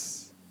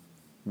that's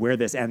where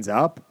this ends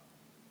up.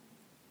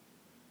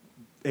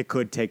 It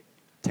could take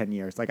 10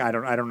 years. Like I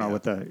don't know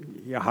what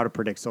how to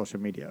predict social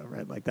media,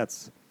 right? Like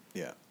that's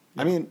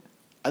I mean,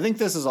 I think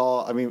this is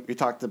all. I mean, we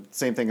talked the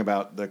same thing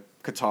about the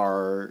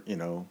Qatar,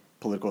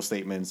 political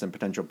statements and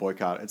potential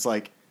boycott. It's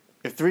like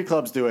if 3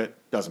 clubs do it,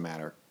 doesn't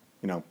matter.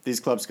 These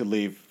clubs could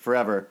leave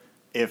forever.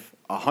 If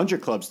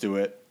 100 clubs do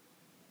it,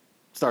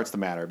 starts to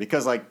matter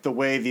because like the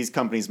way these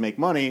companies make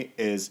money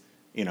is,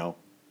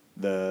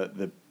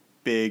 the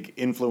big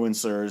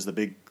influencers, the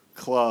big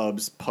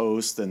clubs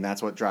post, and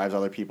that's what drives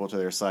other people to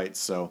their sites.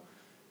 So,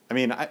 I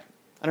mean, I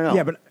don't know.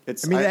 Yeah, but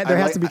there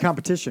has to be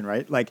competition,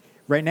 right? Like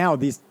right now,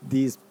 these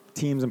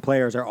teams and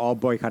players are all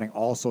boycotting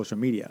all social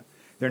media.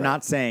 They're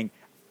not saying,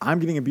 I'm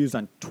getting abused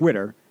on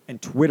Twitter,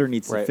 and Twitter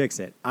needs to fix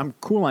it. I'm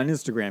cool on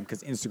Instagram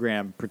because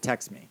Instagram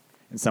protects me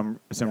in some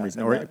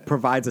reason, or it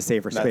provides a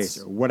safer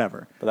space or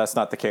whatever. But that's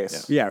not the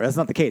case. Yeah, that's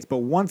not the case. But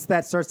once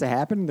that starts to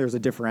happen, there's a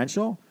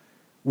differential,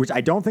 which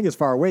I don't think is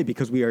far away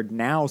because we are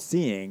now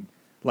seeing,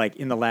 like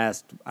in the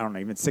last, I don't know,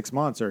 even 6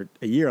 months or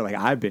a year, like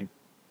I've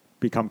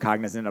become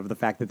cognizant of the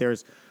fact that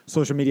there's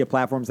social media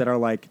platforms that are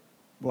like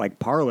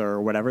Parler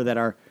or whatever that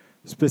are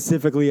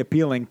specifically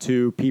appealing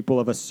to people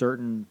of a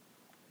certain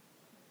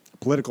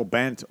political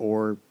bent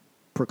or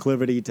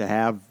proclivity to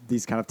have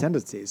these kind of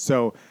tendencies.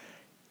 So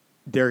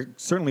there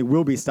certainly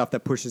will be stuff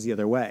that pushes the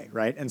other way,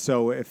 right? And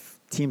so if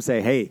teams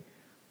say, hey,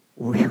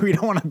 we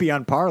don't want to be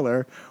on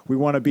Parler, we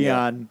want to be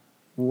on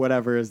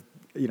whatever is,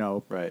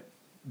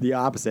 the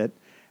opposite,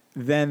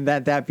 then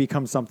that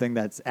becomes something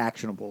that's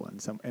actionable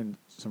in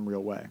some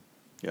real way.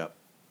 Yeah.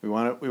 We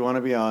want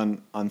to be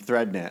on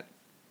ThreadNet.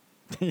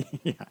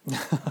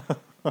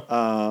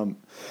 All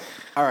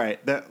right.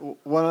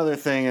 One other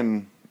thing,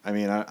 and I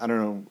mean, I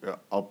don't know.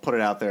 I'll put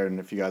it out there, and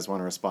if you guys want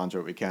to respond to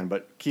it, we can.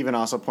 But Kevin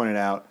also pointed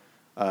out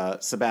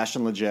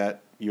Sebastian Lletget,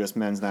 U.S.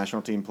 men's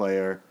national team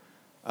player,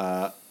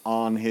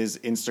 on his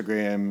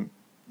Instagram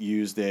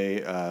used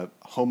a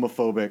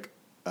homophobic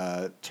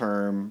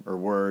term or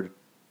word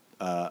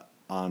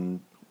on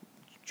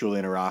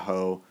Julian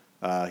Araujo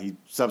He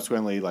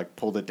subsequently like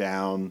pulled it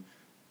down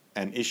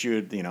and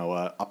issued,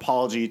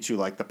 apology to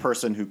like the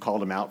person who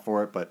called him out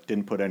for it, but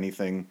didn't put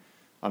anything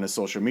on his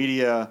social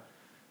media.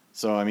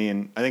 So, I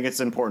mean, I think it's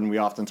important. We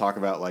often talk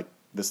about like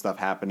this stuff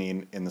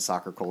happening in the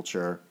soccer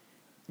culture,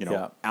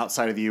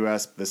 outside of the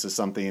U.S. This is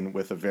something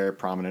with a very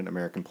prominent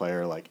American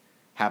player, like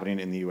happening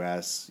in the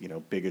U.S.,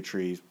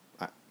 bigotry.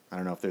 I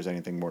don't know if there's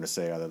anything more to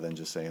say other than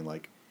just saying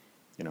like,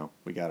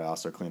 we got to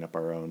also clean up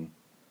our own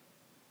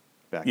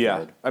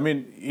backyard. Yeah. I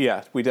mean,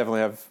 we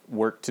definitely have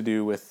work to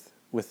do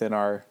within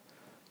our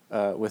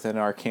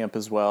camp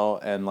as well.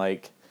 And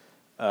like,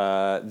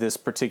 this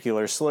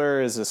particular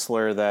slur is a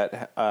slur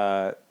that,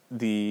 at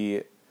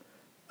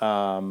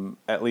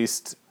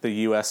least the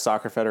U.S.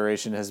 Soccer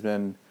Federation has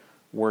been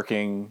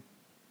working,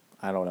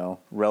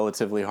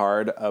 relatively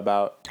hard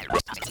about.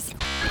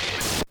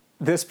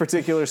 This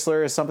particular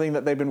slur is something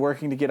that they've been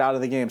working to get out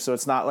of the game. So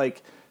it's not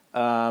like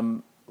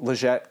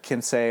Leggett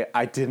can say,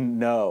 I didn't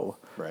know,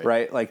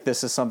 right? Like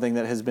this is something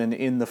that has been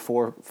in the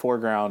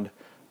foreground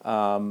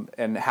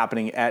and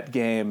happening at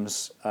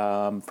games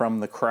from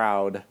the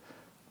crowd.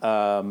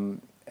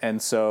 And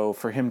so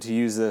for him to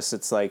use this,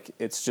 it's like,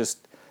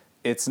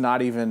 it's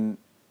not even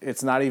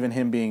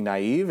him being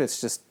naive. It's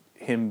just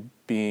him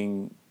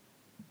being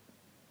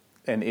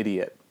an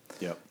idiot.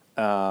 Yep.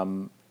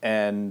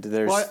 And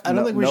there's I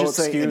don't think we should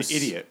say an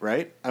excuse. idiot,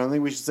 right? I don't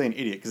think we should say an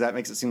idiot because that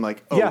makes it seem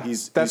like,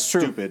 he's true.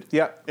 stupid.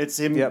 Yeah. It's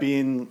him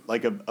being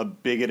like a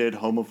bigoted,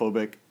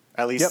 homophobic,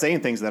 at least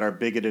saying things that are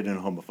bigoted and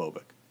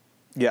homophobic.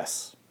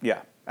 Yes.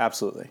 Yeah,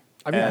 absolutely.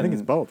 I mean, I think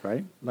it's both,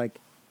 right? Like,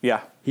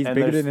 yeah, he's and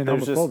bigoted and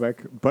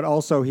homophobic, but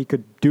also he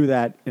could do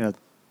that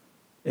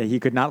he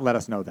could not let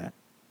us know that.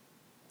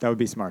 That would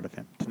be smart of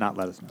him to not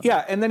let us know.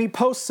 Yeah, and then he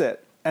posts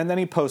it,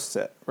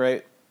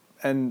 right?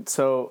 And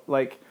so,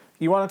 like,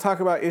 you want to talk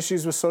about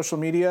issues with social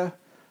media,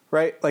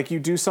 right? Like, you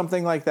do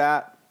something like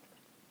that,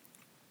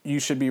 you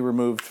should be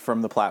removed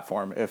from the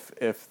platform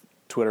if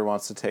Twitter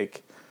wants to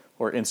take,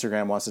 or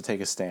Instagram wants to take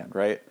a stand,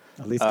 right?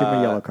 At least give him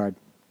a yellow card.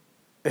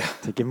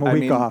 To give him a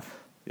week off.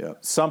 Yeah.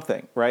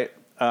 Something, right?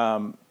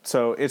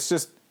 So it's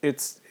just,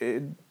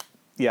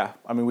 yeah.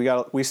 I mean, we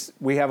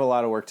have a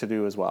lot of work to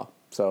do as well.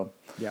 So,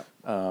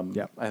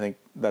 I think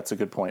that's a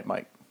good point,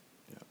 Mike.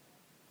 Yeah.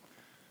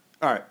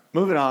 All right,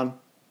 moving on.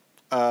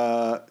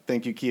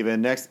 Thank you,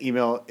 Kevin. Next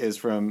email is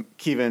from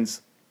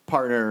Kevin's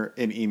partner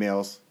in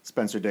emails,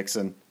 Spencer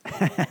Dixon.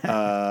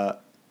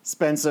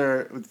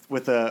 Spencer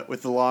with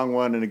the long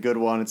one and a good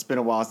one. It's been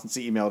a while since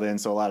he emailed in,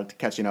 so a lot of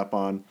catching up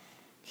on.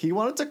 He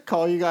wanted to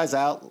call you guys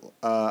out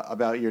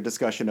about your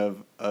discussion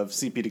of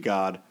CP to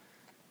God,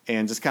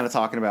 and just kind of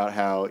talking about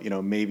how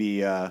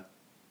maybe I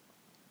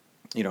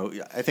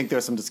think there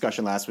was some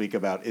discussion last week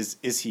about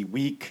is he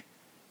weak?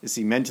 Is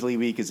he mentally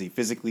weak? Is he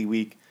physically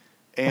weak?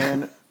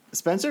 And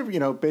Spencer,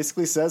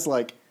 basically says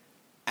like,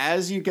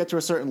 as you get to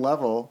a certain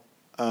level,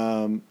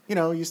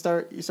 you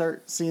start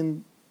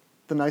seeing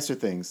the nicer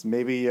things.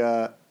 Maybe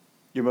your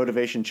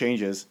motivation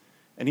changes.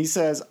 And he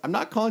says, I'm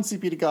not calling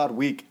CP to God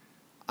weak.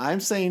 I'm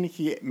saying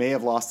he may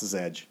have lost his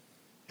edge,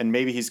 and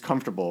maybe he's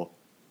comfortable,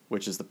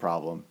 which is the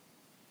problem.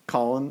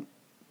 Colin,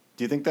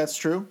 do you think that's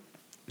true?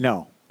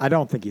 No, I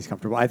don't think he's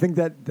comfortable. I think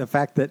that the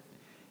fact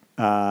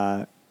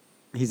that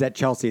he's at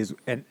Chelsea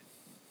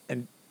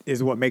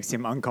is what makes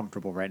him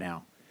uncomfortable right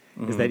now.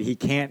 Is that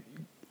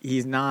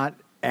he's not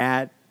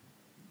at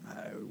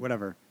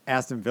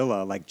Aston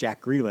Villa like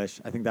Jack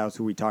Grealish. I think that was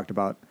who we talked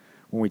about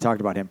when we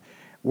talked about him,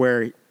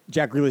 where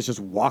Jack Grealish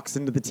just walks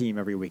into the team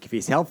every week. If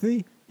he's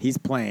healthy, he's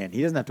playing.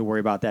 He doesn't have to worry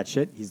about that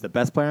shit. He's the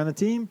best player on the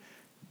team.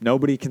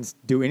 Nobody can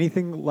do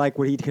anything like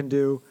what he can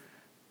do.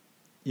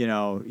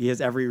 He has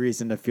every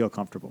reason to feel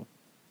comfortable.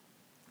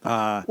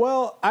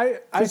 Well, I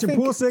think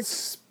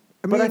Pulisic,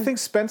 I think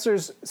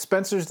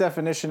Spencer's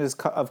definition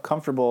of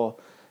comfortable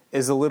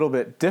is a little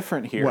bit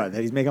different here. What,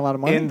 that he's making a lot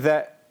of money? In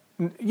that,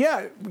 in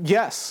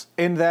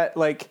that,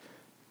 like,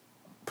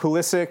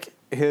 Pulisic,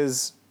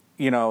 he's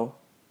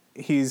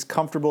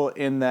comfortable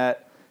in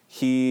that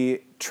he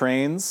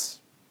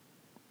trains,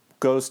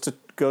 goes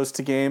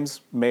to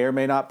games, may or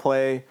may not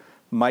play,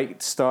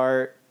 might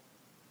start,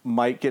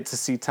 might get to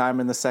see time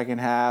in the second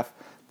half.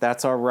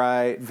 That's all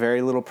right.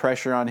 Very little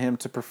pressure on him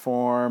to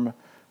perform.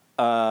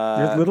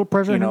 There's little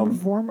pressure on him to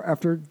perform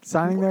afal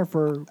signing there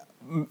for.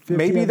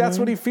 Maybe that's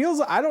what he feels.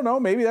 I don't know.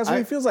 Maybe that's what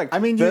he feels like. I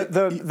mean,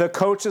 the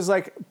coach is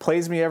like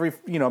plays me every.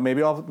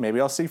 Maybe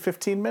I'll see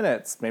 15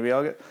 minutes. Maybe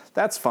I'll get.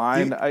 That's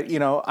fine.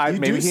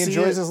 Maybe he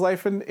enjoys his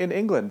life in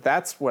England.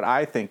 That's what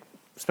I think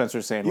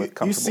Spencer's saying with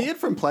comfortable. You see it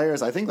from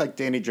players. I think like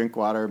Danny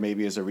Drinkwater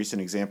maybe is a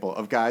recent example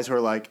of guys who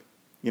are like,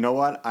 you know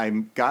what? I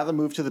got the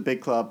move to the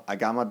big club. I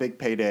got my big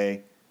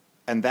payday,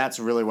 and that's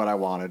really what I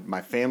wanted.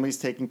 My family's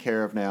taken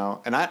care of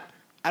now, and I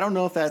don't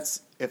know if that's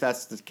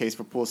the case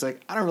for Pulisic.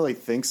 I don't really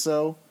think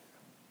so.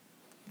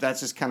 That's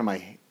just kind of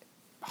my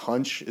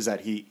hunch, is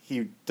that he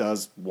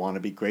does want to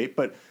be great.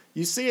 But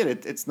you see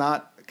it. It's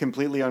not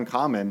completely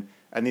uncommon.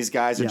 And these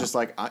guys are just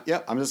like,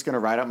 I'm just going to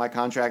ride out my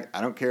contract.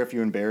 I don't care if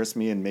you embarrass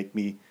me and make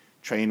me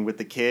train with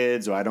the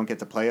kids or I don't get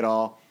to play at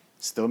all.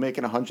 still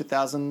making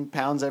 100,000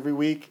 pounds every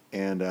week,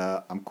 and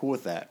I'm cool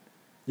with that.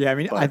 Yeah, I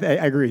mean, I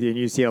agree with you. And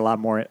you see it a lot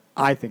more.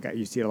 I think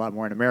you see it a lot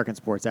more in American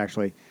sports,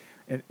 actually,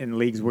 in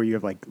leagues where you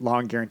have like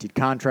long guaranteed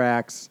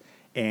contracts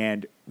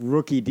and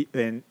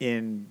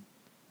in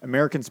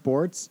American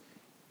sports.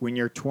 When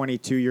you're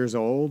 22 years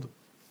old,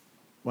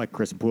 like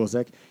Christian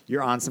Pulisic,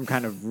 you're on some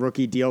kind of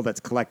rookie deal that's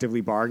collectively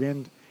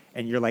bargained,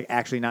 and you're like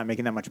actually not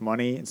making that much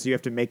money, and so you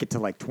have to make it to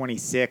like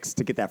 26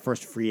 to get that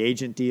first free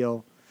agent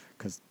deal,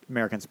 because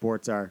American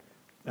sports are,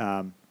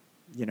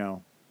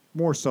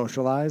 more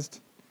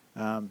socialized.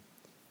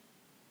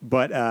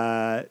 But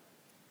and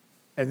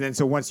then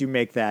so once you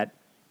make that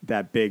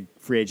big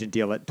free agent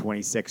deal at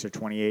 26 or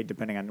 28,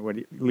 depending on what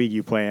league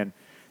you play in,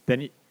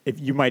 then if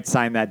you might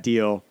sign that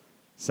deal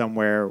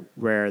somewhere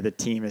where the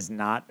team is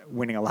not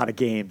winning a lot of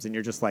games, and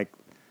you're just like,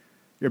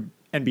 you're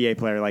an NBA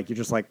player, like you're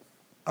just like,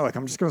 oh, like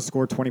I'm just going to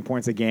score 20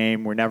 points a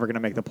game. We're never going to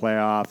make the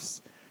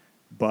playoffs,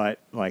 but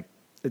like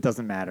it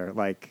doesn't matter.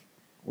 Like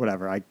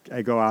whatever, I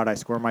go out, I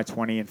score my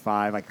 20 and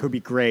 5. I could be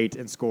great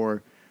and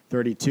score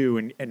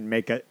 32 and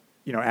make a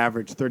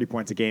average 30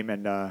 points a game,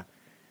 and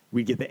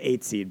we get the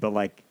 8th seed. But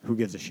like, who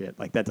gives a shit?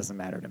 Like that doesn't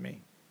matter to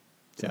me.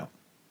 So,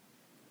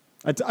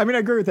 yeah. I mean, I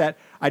agree with that.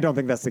 I don't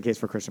think that's the case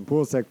for Christian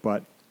Pulisic,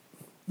 but.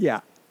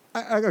 Yeah.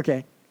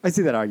 Okay. I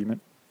see that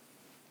argument.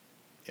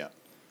 Yeah.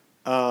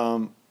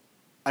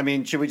 I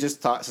mean, should we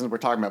just talk, since we're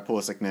talking about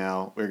Pulisic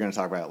now, we're going to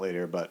talk about it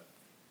later, but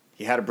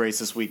he had a brace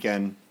this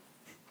weekend.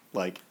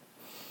 Like,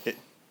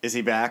 is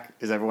he back?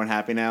 Is everyone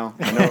happy now?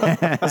 I know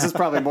this is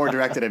probably more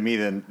directed at me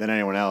than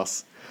anyone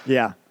else.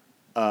 Yeah.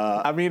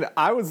 I mean,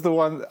 I was the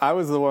one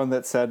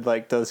that said,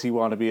 like, does he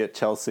want to be at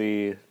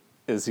Chelsea?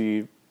 Is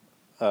he,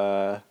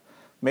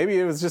 maybe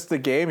it was just the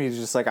game. He's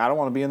just like, I don't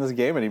want to be in this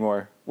game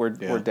anymore. We're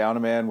down a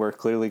man. We're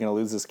clearly going to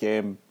lose this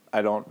game.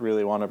 I don't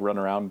really want to run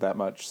around that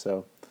much.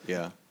 So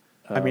yeah.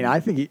 I mean, I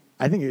think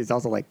he's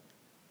also like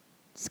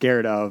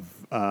scared of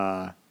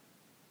hurting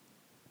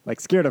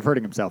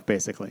himself.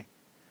 Basically,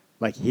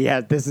 like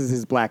this is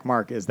his black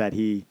mark, is that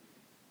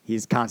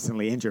he's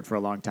constantly injured for a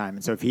long time,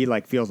 and so if he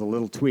like feels a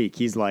little tweak,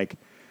 he's like,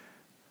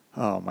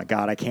 oh my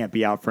God, I can't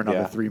be out for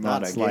another 3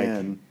 months. Not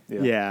again.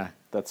 Like, yeah,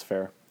 that's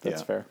fair.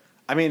 That's fair.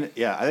 I mean,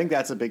 yeah, I think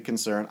that's a big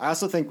concern. I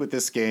also think with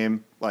this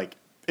game, like,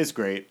 it's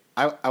great.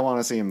 I want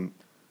to see him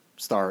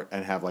start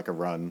and have like a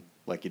run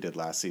like he did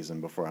last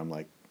season before I'm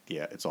like,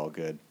 yeah, it's all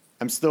good.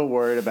 I'm still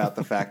worried about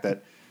the fact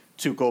that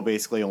Tuchel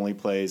basically only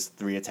plays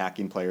 3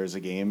 attacking players a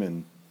game,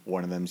 and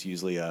one of them's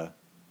usually a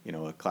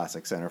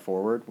classic center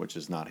forward, which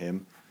is not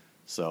him.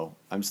 So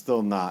I'm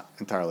still not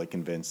entirely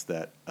convinced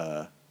that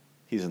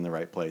he's in the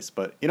right place.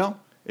 But,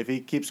 if he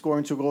keeps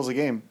scoring 2 goals a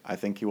game, I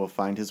think he will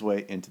find his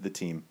way into the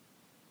team.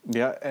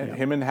 Yeah, and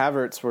him and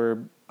Havertz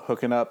were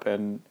hooking up,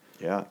 and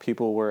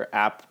people were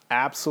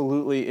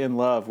absolutely in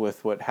love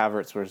with what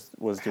Havertz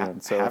was doing.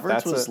 So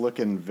Havertz was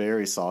looking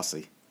very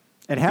saucy.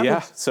 And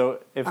Havertz, so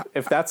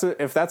if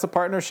that's a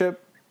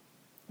partnership,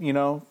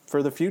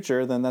 for the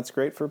future, then that's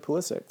great for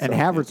Pulisic. And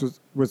Havertz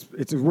was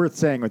it's worth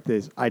saying with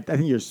this. I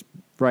think you're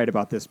right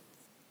about this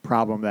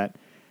problem that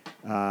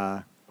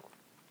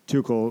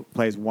Tuchel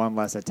plays one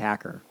less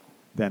attacker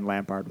than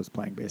Lampard was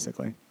playing,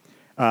 basically.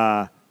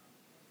 But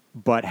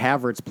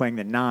Havertz playing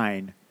the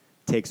 9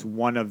 takes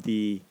one of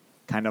the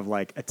kind of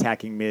like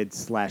attacking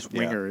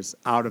mid/wingers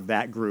out of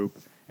that group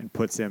and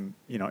puts him,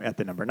 at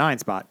the number 9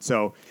 spot.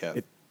 So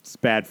it's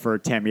bad for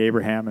Tammy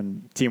Abraham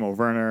and Timo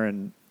Werner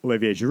and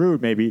Olivier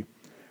Giroud maybe,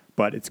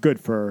 but it's good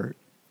for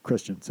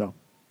Christian. So,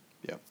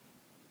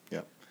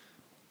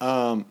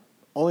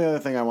 only other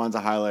thing I wanted to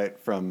highlight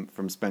from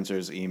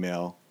Spencer's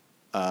email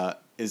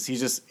is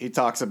he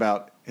talks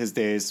about his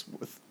days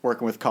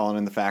working with Colin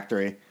in the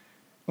factory.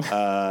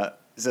 It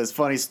says,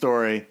 funny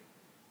story,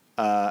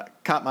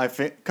 cut my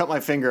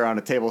finger on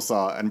a table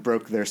saw and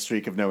broke their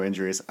streak of no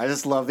injuries. I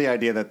just love the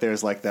idea that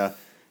there's like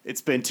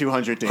it's been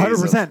 200 days.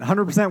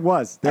 100%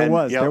 was. There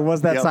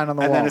was that sign on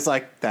the wall. And then it's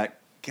like that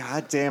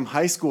goddamn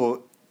high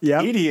school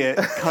idiot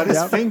cut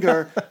his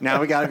finger.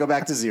 Now we got to go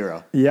back to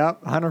 0.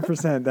 Yep,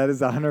 100%. That is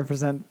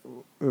 100%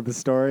 of the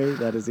story.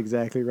 That is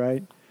exactly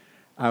right.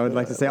 I would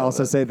like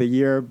to say the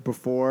year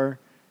before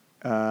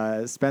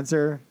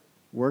Spencer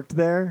worked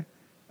there,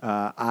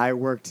 I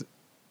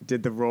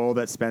did the role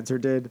that Spencer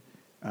did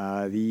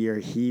the year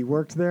he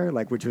worked there,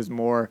 like which was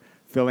more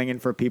filling in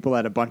for people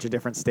at a bunch of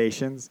different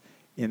stations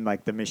in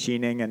like the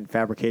machining and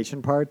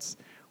fabrication parts,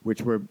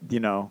 which were,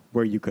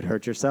 where you could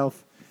hurt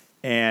yourself.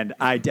 And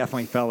I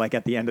definitely felt like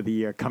at the end of the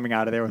year, coming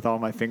out of there with all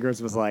my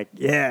fingers was like,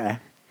 yeah,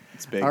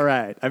 it's big. All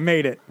right, I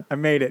made it.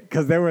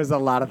 Because there was a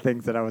lot of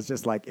things that I was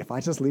just like, if I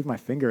just leave my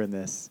finger in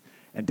this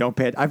and don't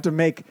pay it, I have to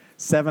make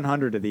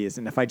 700 of these.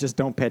 And if I just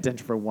don't pay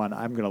attention for one,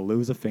 I'm going to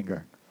lose a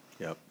finger.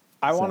 Yep.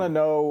 I want to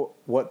know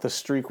what the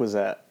streak was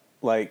at.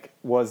 Like,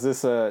 was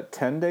this a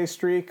 10-day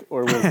streak,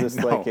 or was this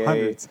like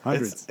hundreds.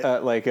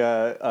 Like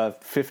a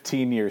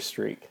 15-year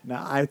streak?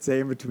 No, I'd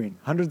say in between.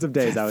 Hundreds of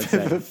days, I would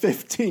say. The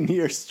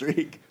 15-year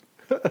streak.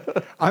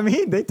 I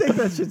mean, they take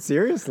that shit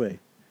seriously.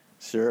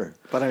 Sure.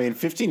 But I mean,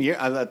 15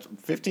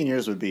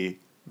 years would be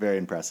very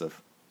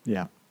impressive.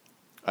 Yeah.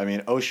 I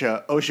mean,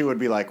 OSHA would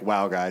be like,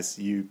 wow, guys,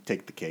 you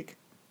take the cake.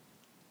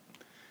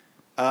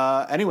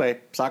 Anyway,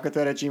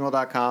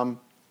 soccerthread@gmail.com.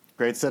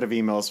 Great set of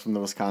emails from the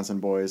Wisconsin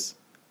boys.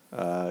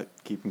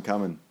 Keep them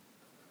coming.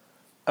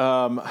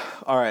 All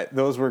right.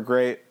 Those were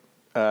great.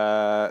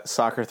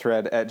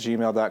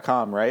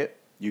 Soccerthread@gmail.com, right?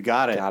 You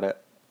got it. Got it.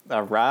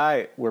 All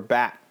right. We're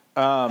back.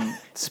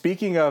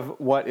 Speaking of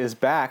what is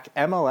back,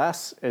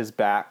 MLS is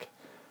back.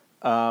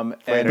 And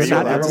But are you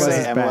not allowed to MLS say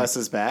is back. MLS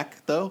is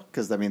back, though?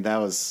 Because, I mean,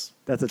 That's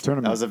a that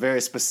tournament. was a very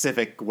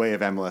specific way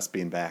of MLS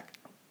being back.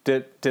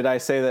 Did I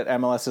say that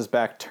MLS is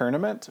back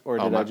tournament, or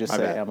did I just my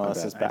say bad, my MLS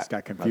bad. is I back? just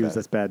got confused. bad.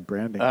 That's bad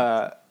branding.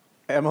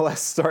 MLS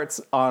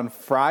starts on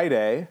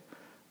Friday.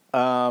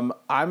 I'm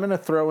going to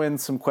throw in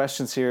some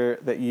questions here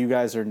that you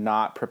guys are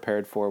not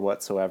prepared for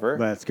whatsoever.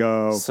 Let's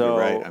go. So, You're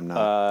right, I'm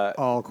not.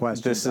 All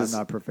questions I'm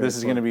not prepared This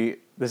is for. going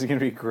to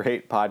be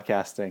great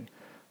podcasting.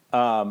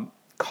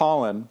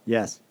 Colin,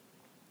 Yes.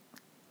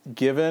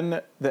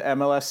 given the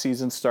MLS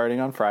season starting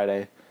on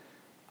Friday,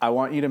 I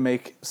want you to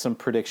make some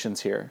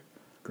predictions here.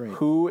 Great.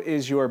 Who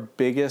is your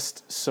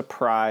biggest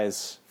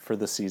surprise for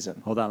the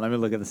season? Hold on. Let me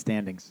look at the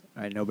standings.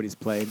 All right. Nobody's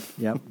played.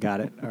 Yep.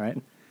 Got it. All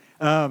right.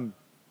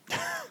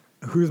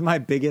 Who's my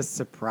biggest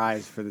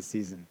surprise for the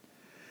season?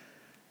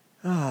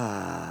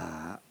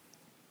 I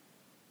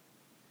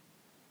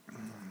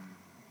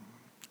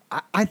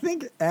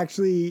think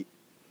actually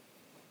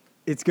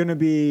it's going to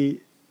be,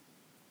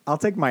 I'll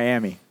take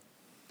Miami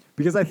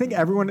because I think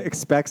everyone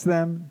expects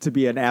them to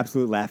be an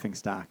absolute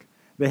laughingstock.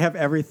 They have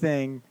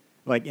everything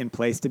like in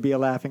place to be a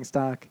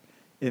laughingstock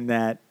in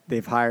that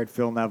they've hired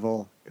Phil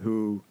Neville,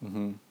 who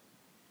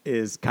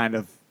is kind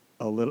of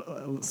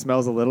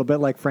smells a little bit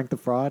like Frank the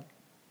Fraud.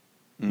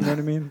 You know what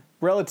I mean?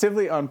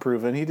 Relatively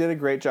unproven. He did a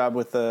great job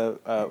with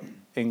the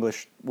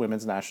English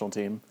women's national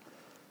team.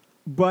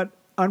 But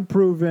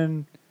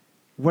unproven.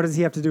 What does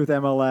he have to do with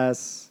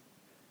MLS?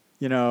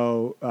 You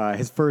know,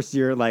 his first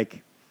year,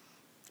 like,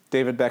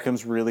 David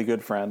Beckham's really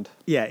good friend.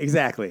 yeah,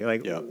 exactly.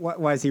 Like, Yeah.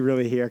 why is he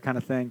really here, kind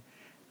of thing.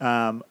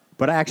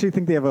 But I actually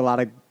think they have a lot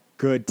of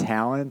good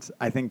talent.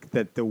 I think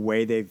that the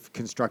way they've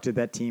constructed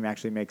that team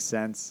actually makes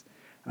sense.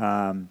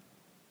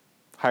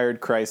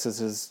 Hired Kreis as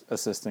his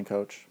assistant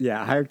coach.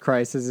 Yeah, hired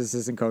Kreis as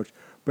assistant coach,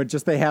 but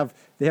just they have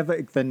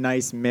like the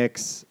nice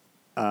mix.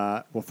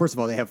 Well, first of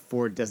all, they have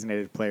 4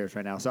 designated players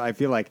right now, so I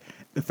feel like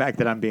the fact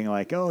that I'm being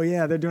like, oh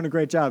yeah, they're doing a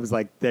great job is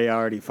like they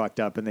already fucked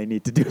up and they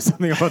need to do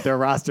something about their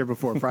roster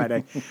before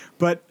Friday.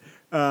 But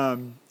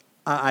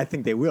I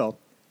think they will.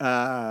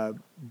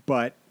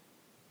 But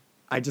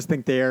I just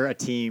think they're a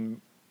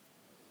team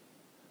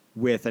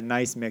with a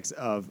nice mix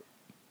of,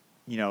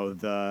 you know,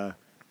 the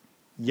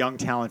young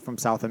talent from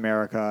South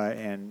America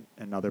and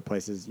other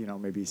places, you know,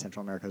 maybe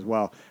Central America as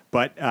well.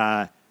 But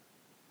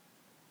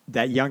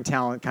that young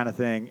talent kind of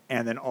thing.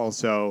 And then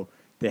also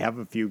they have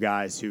a few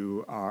guys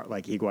who are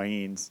like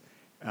Higuain's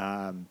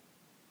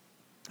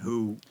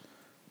who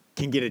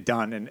can get it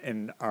done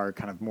and are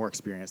kind of more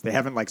experienced. They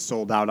haven't like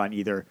sold out on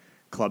either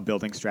club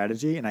building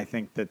strategy. And I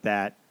think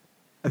that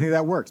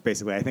works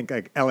basically. I think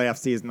like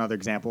LAFC is another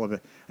example of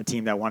a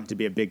team that wanted to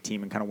be a big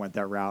team and kind of went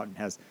that route and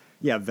has,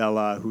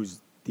 Vela,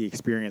 who's the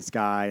experienced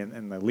guy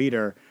and the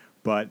leader,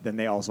 but then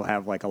they also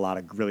have like a lot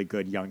of really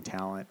good young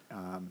talent.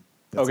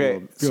 Feels a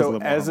little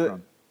more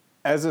homegrown.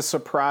 As a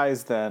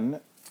surprise,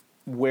 then,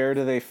 where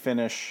do they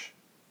finish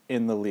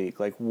in the league?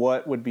 Like,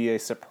 what would be a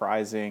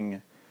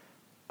surprising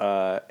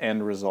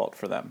end result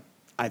for them?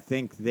 I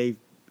think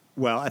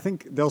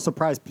they'll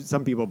surprise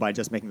some people by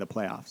just making the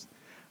playoffs.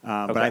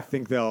 But I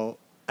think they'll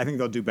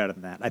do better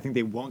than that. I think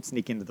they won't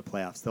sneak into the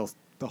playoffs.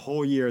 The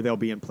whole year they'll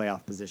be in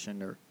playoff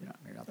position, or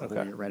maybe not the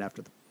whole year, right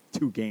after the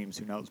 2 games,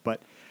 who knows?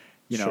 But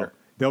Sure.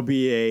 they'll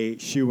be a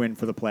shoe-in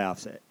for the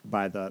playoffs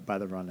by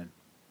the run-in.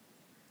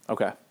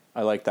 Okay,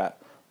 I like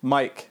that.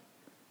 Mike,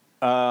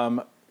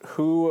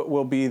 who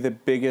will be the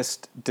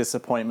biggest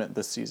disappointment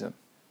this season?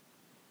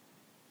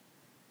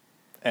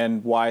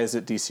 And why is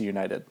it DC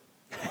United?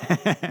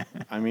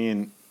 I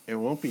mean, it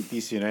won't be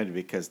DC United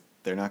because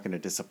they're not going to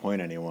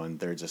disappoint anyone.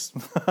 They're just...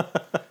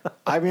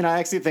 I mean, I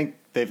actually think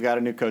they've got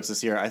a new coach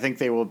this year. I think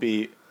they will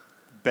be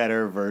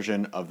better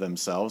version of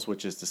themselves,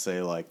 which is to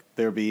say, like,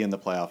 they'll be in the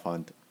playoff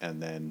hunt,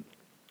 and then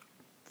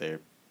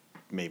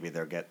maybe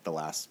they'll get the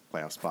last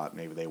playoff spot.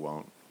 Maybe they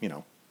won't. You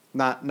know,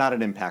 not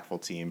an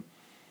impactful team.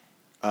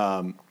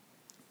 I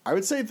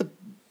would say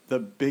the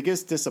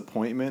biggest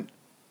disappointment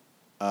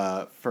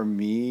for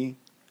me,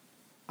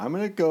 I'm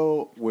going to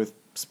go with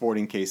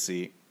Sporting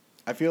KC.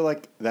 I feel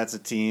like that's a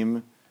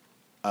team.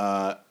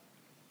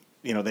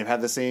 They've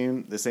had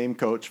the same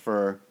coach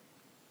for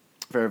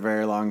a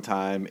very long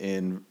time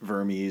in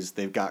Vermes.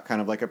 They've got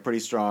kind of like a pretty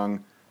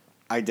strong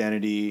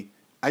identity.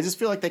 I just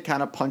feel like they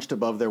kind of punched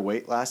above their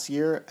weight last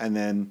year, and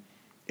then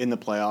in the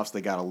playoffs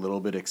they got a little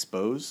bit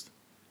exposed.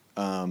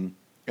 And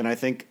I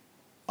think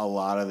a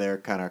lot of their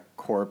kind of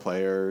core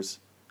players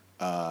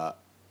have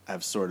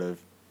sort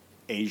of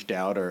aged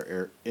out or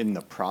are in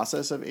the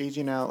process of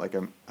aging out. Like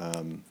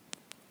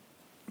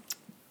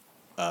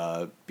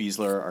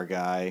Beasler, our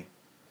guy,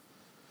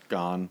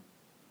 gone.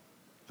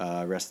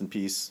 Rest in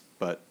peace.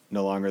 but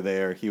no longer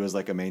there. He was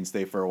like a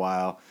mainstay for a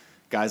while.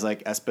 Guys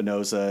like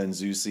Espinoza and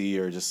Zusi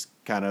are just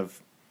kind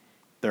of,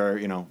 they're,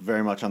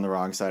 very much on the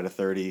wrong side of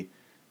 30.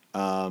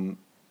 And,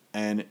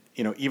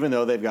 even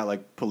though they've got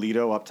like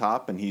Polito up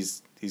top and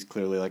he's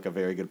clearly like a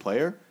very good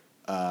player,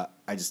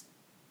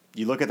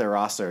 you look at their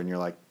roster and you're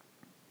like,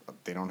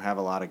 they don't have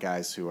a lot of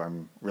guys who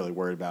I'm really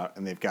worried about.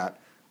 And they've got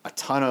a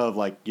ton of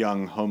like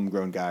young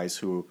homegrown guys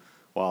who,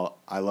 while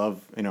I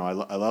love, I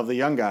love the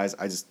young guys,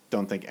 I just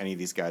don't think any of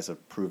these guys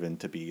have proven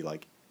to be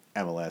like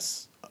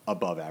MLS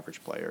above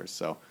average players.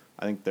 So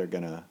I think they're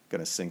gonna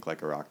sink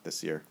like a rock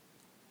this year.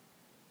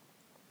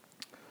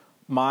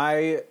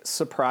 My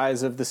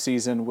surprise of the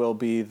season will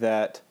be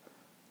that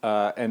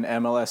an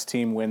MLS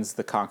team wins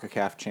the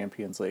CONCACAF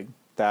Champions League.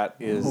 That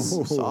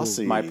is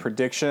saucy. My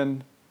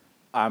prediction.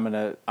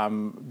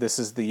 This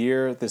is the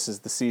year. This is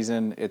the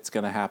season. It's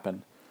gonna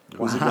happen.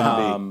 Who's it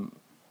gonna be?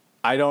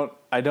 I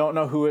don't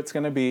know who it's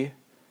gonna be,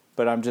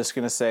 but I'm just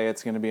gonna say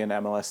it's gonna be an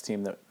MLS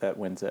team that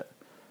wins it.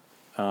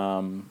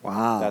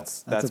 Wow,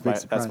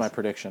 That's my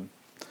prediction.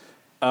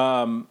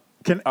 All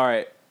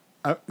right.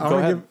 I Go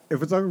ahead. if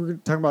we're talking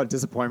about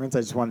disappointments, I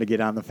just wanted to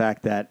get on the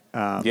fact that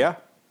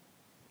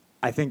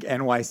I think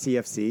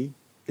NYCFC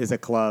is a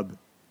club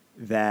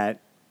that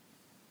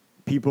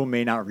people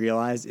may not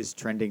realize is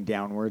trending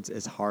downwards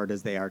as hard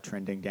as they are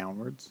trending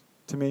downwards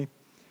to me.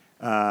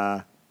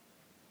 I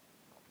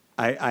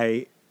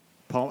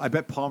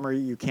bet Palmer,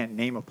 you can't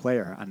name a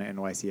player on the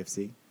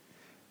NYCFC.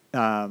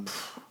 And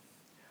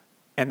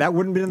that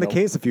wouldn't have been the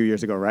case a few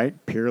years ago, right?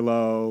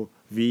 Pirlo,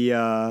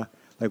 Villa,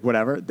 like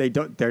whatever. They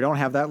don't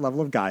have that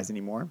level of guys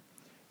anymore.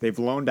 They've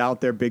loaned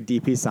out their big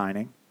DP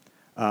signing.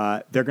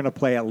 They're going to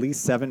play at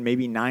least 7,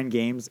 maybe 9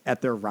 games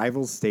at their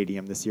rivals'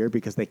 stadium this year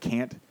because they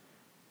can't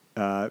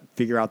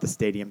figure out the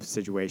stadium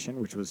situation,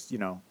 which was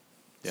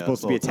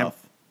supposed to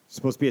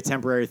be a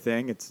temporary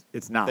thing.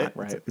 It's not.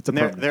 Right. It's a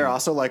permanent they're thing.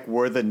 also like,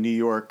 we're the New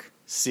York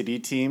City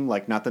team,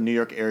 like not the New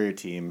York area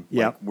team.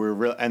 Yep. Like, we're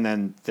real, and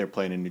then they're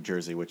playing in New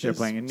Jersey, They're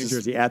playing in New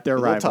Jersey at their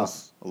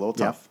rivals. A little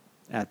tough.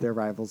 At their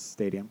rivals'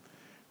 stadium,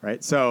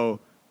 right?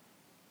 So,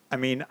 I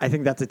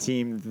think that's a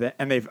team that,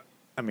 and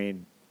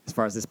as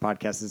far as this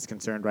podcast is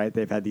concerned, right?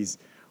 They've had these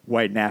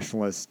white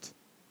nationalist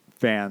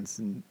fans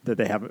and that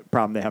they have a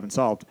problem they haven't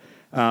solved.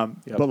 But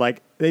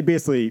like, they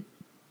basically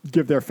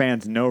give their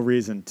fans no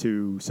reason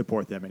to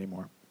support them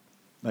anymore.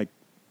 Like,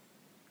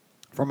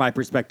 from my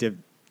perspective,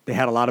 they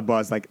had a lot of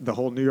buzz. Like, the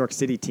whole New York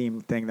City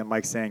team thing that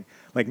Mike's saying,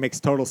 like, makes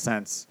total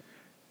sense.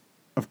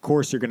 Of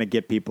course, you're going to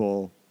get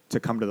people to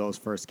come to those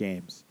first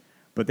games,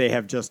 but they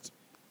have just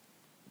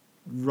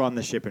run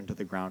the ship into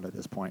the ground at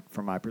this point.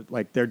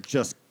 They're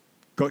just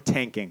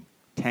tanking.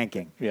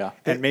 Yeah,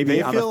 and maybe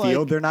they on the feel field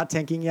like they're not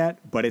tanking yet,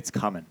 but it's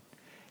coming.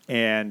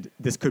 And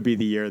this could be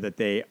the year that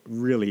they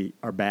really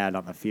are bad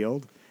on the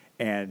field,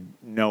 and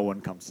no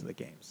one comes to the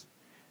games.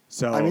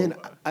 So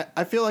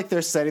I feel like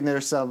they're setting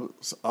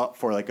themselves up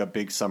for like a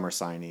big summer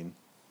signing,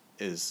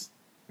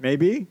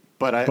 maybe.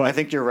 But I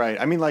think you're right.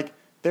 I mean, like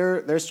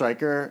their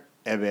striker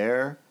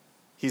Eber,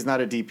 he's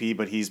not a DP,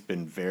 but he's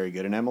been very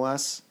good in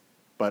MLS.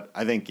 But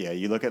I think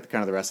you look at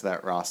kind of the rest of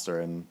that roster,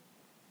 and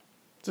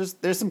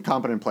there's some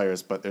competent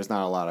players, but there's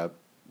not a lot of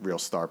real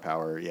star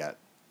power yet.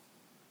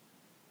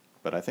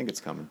 But I think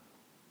it's coming.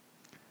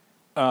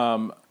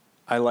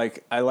 I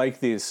like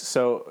these.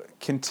 So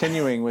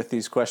continuing with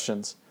these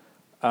questions,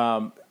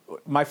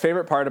 my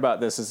favorite part about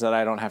this is that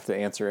I don't have to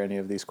answer any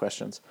of these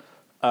questions.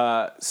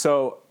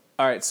 So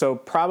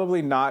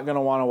probably not going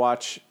to want to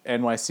watch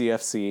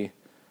NYCFC.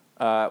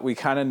 We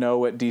kind of know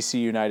what DC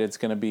United's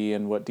going to be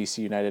and what DC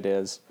United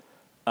is.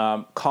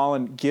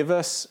 Colin, give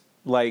us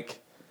like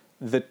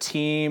the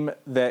team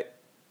that,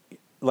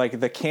 like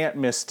the can't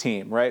miss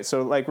team, right?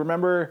 So like,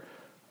 remember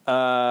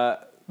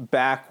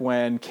back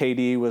when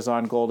KD was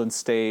on Golden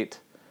State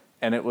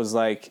and it was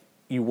like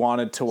you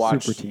wanted to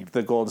watch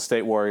the Golden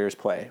State Warriors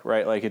play,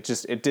 right? Like it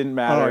didn't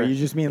matter. Oh, you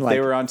just mean like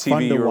they were on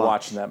TV, you were watch.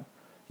 watching them.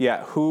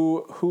 Yeah,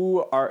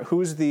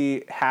 who's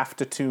the have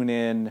to tune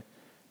in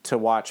to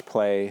watch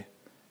play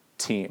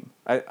team?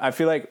 I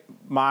feel like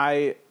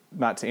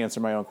not to answer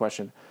my own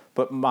question,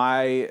 but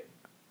my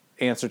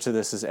answer to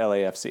this is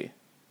LAFC.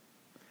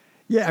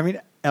 Yeah, I mean,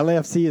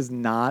 LAFC is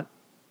not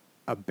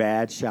a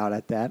bad shout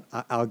at that.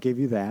 I'll give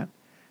you that.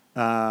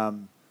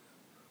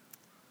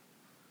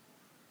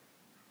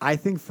 I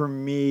think for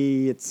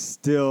me, it's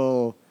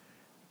still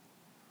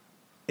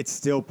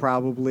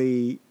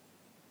probably,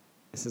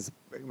 this is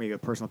maybe a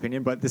personal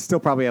opinion, but it's still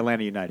probably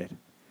Atlanta United.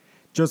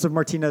 Joseph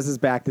Martinez is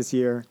back this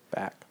year.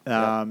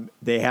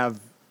 They have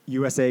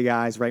USA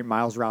guys, right?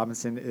 Miles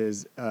Robinson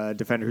is a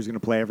defender who's going to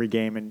play every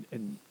game,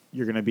 and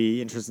you're going to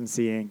be interested in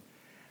seeing.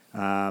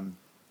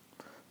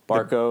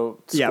 Barco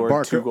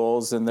scored 2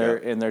 goals in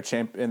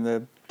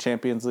the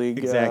Champions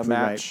League match.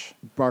 Right.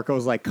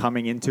 Barco's like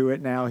coming into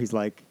it now. He's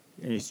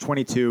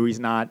 22. He's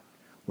not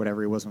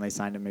whatever he was when they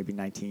signed him, maybe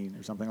 19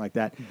 or something like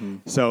that. Mm-hmm.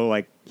 So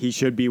like he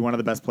should be one of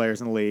the best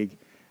players in the league.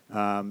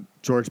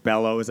 George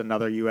Bello is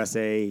another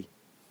USA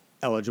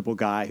eligible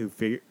guy who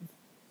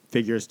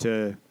figures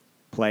to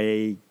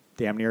play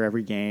damn near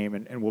every game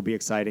and will be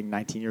exciting.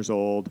 19 years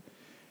old.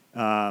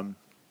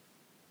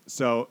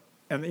 So,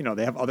 and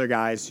they have other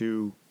guys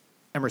who,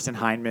 Emerson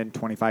Hyndman,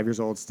 25 years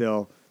old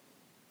still,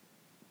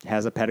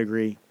 has a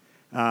pedigree.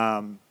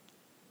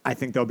 I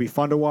think they'll be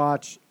fun to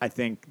watch. I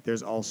think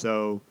there's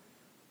also,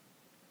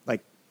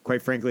 like,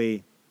 quite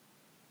frankly,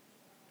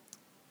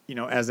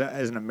 as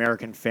an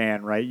American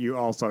fan, right? You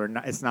also are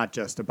not. It's not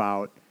just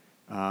about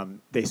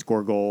they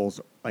score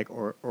goals, like,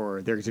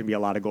 or there's going to be a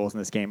lot of goals in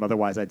this game.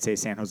 Otherwise, I'd say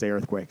San Jose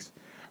Earthquakes.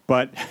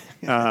 But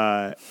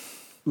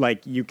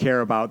like, you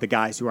care about the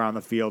guys who are on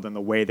the field and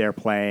the way they're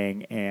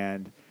playing,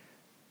 and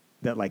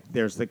that, like,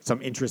 there's like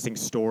some interesting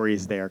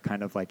stories there,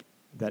 kind of like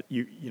that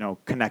you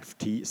connect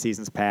to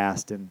seasons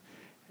past and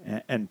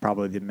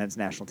probably the men's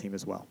national team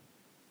as well.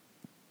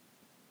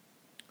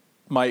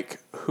 Mike,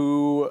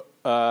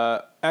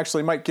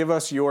 Mike, give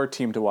us your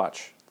team to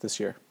watch this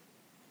year.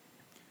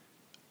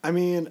 I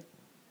mean,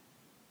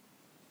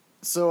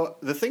 so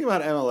the thing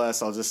about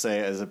MLS, I'll just say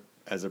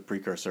as a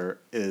precursor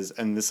is,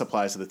 and this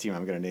applies to the team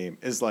I'm going to name,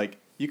 is like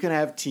you can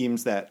have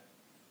teams that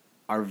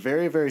are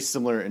very, very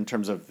similar in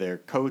terms of their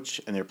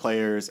coach and their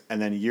players,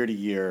 and then year to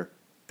year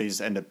they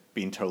just end up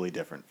being totally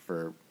different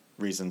for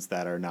reasons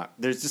that are not.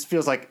 There just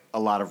feels like a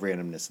lot of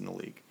randomness in the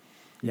league.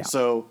 Yeah.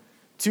 So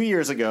 2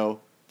 years ago,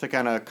 to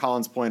kind of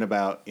Colin's point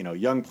about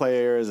young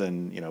players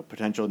and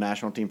potential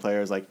national team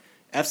players, like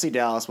FC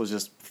Dallas was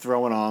just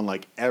throwing on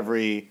like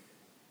every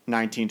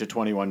 19 to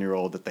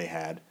 21-year-old that they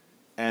had,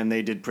 and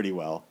they did pretty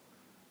well.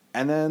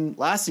 And then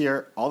last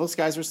year, all those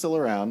guys were still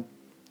around,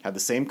 had the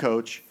same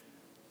coach,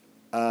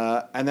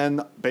 and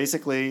then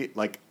basically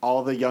like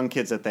all the young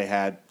kids that they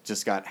had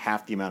just got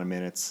half the amount of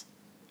minutes,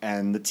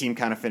 and the team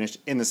kind of finished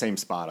in the same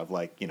spot of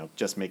like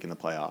just making the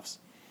playoffs.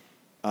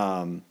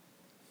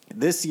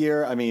 This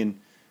year, I mean,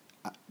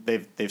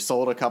 they've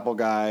sold a couple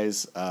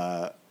guys.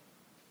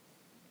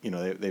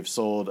 They've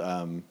sold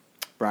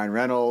Brian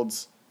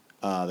Reynolds.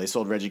 They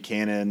sold Reggie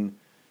Cannon.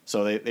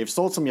 So they've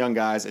sold some young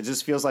guys. It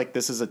just feels like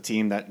this is a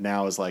team that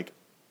now is like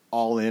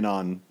all in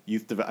on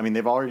youth. I mean,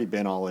 they've already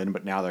been all in,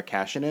 but now they're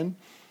cashing in.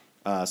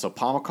 So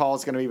Pomacall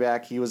is going to be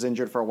back. He was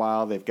injured for a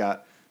while. They've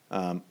got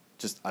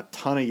just a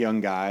ton of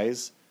young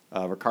guys.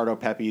 Ricardo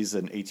Pepe's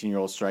an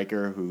 18-year-old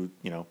striker who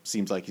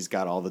seems like he's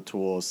got all the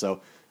tools.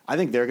 So I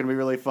think they're going to be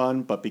really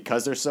fun. But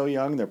because they're so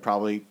young, they're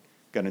probably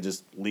going to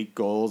just leak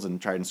goals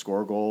and try and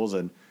score goals.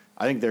 And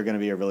I think they're going to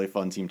be a really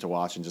fun team to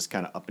watch and just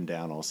kind of up and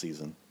down all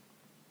season.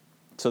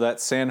 So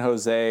that San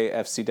Jose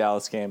FC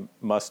Dallas game,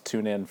 must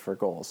tune in for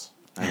goals.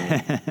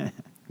 I mean,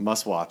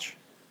 must watch.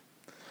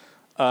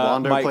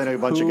 Wander Mike, playing a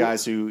bunch of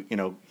guys who,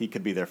 he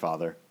could be their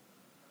father.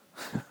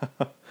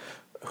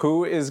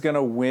 Who is going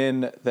to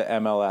win the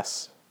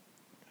MLS?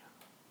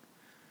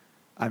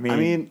 I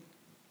mean,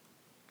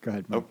 go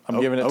ahead, Mike.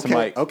 I'm giving it to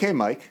Mike. Okay,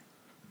 Mike.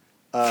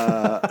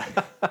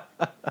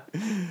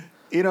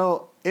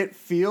 It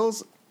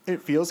feels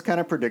kind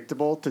of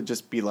predictable to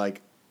just be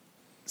like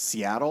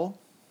Seattle.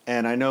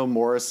 And I know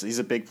Morris, he's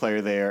a big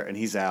player there, and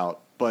he's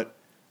out. But,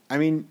 I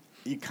mean,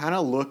 you kind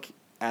of look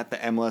at the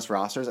MLS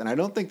rosters, and I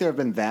don't think there have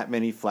been that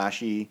many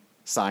flashy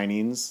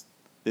signings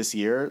this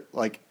year.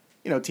 Like,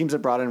 teams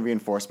have brought in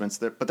reinforcements,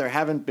 but there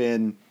haven't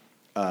been,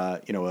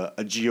 a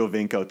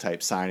Giovinco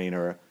type signing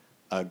or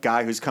a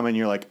guy who's come in and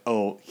you're like,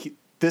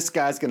 this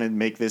guy's going to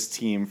make this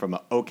team from an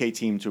okay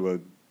team to a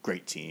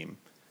great team.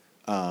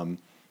 And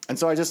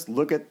so I just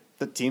look at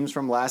the teams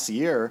from last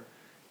year,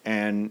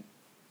 and,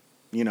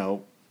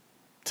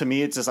 to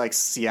me, it's just like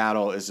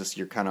Seattle is just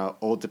your kind of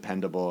old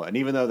dependable. And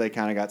even though they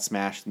kind of got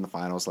smashed in the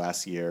finals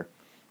last year,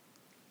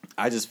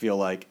 I just feel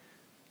like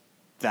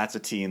that's a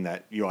team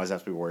that you always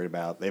have to be worried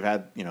about. They've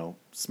had,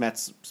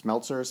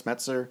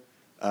 Smetzer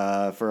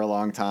for a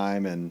long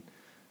time. And,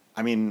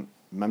 I mean,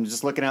 I'm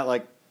just looking at,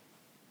 like,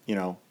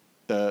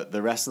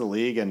 the rest of the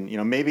league. And,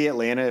 maybe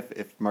Atlanta,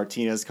 if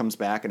Martinez comes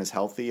back and is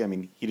healthy. I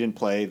mean, he didn't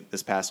play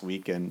this past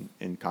week in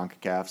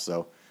CONCACAF,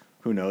 so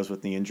who knows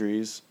with the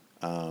injuries.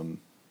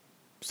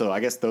 So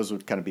I guess those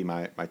would kind of be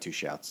my two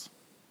shouts.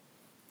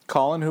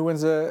 Colin, who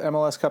wins the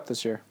MLS Cup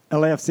this year?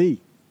 LAFC.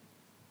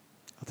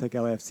 I'll take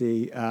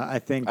LAFC. I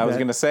think I was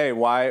going to say,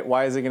 why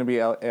is it going to be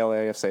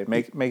LAFC?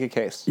 Make a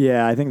case.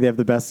 Yeah, I think they have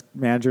the best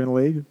manager in the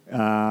league.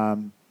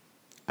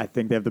 I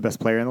think they have the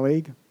best player in the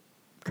league,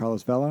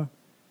 Carlos Vela.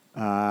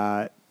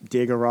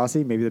 Diego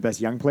Rossi, maybe the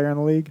best young player in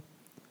the league.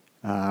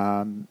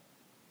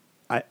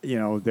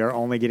 They're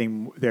only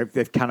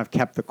they've kind of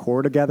kept the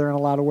core together in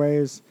a lot of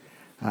ways.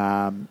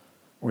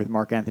 With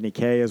Mark Anthony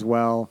Kaye as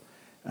well.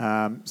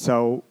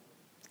 So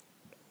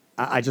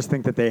I just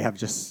think that they have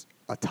just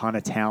a ton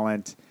of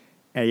talent.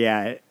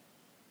 And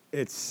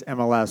it's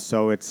MLS,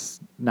 so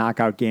it's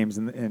knockout games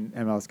in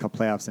MLS Cup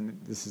playoffs, and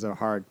this is a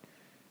hard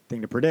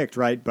thing to predict,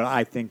 right? But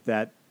I think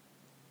that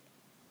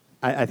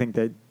I think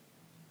that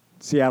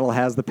Seattle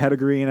has the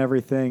pedigree and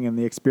everything and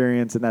the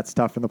experience and that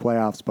stuff in the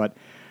playoffs, but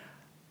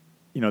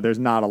there's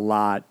not a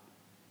lot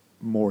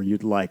more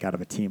you'd like out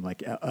of a team like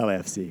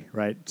LAFC,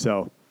 right?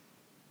 So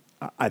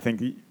I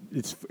think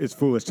it's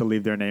foolish to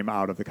leave their name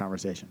out of the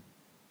conversation.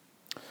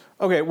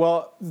 Okay,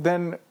 well,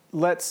 then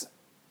let's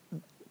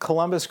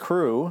Columbus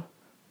Crew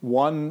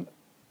won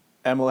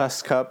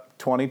MLS Cup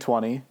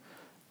 2020,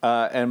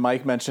 and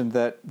Mike mentioned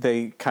that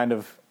they kind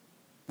of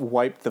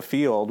wiped the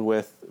field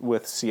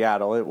with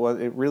Seattle.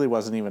 It really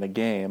wasn't even a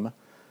game.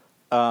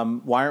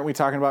 Why aren't we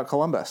talking about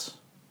Columbus?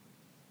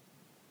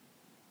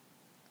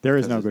 There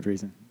is no good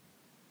reason.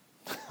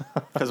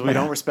 Because we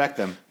don't respect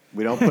them.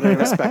 We don't put any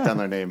respect on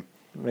their name.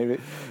 Maybe.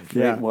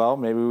 Yeah.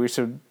 Maybe we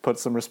should put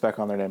some respect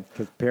on their name.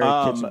 Because Perry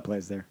Kitchen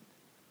plays there.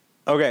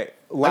 Okay.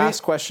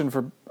 Last question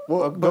for.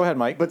 Well, go ahead,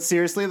 Mike. But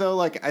seriously, though,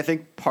 like I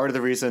think part of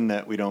the reason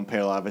that we don't pay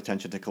a lot of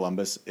attention to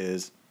Columbus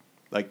is,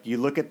 like, you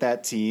look at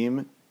that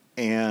team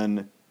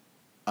and,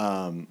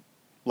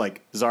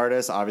 like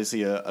Zardes,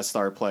 obviously a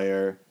star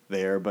player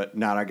there, but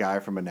not a guy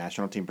from a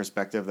national team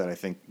perspective that I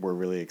think we're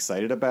really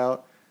excited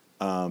about.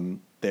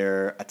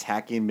 Their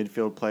attacking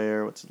midfield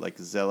player, what's it, like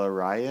Zella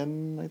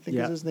Ryan, I think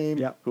is his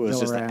name, who was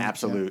just an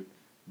absolute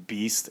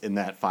beast in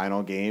that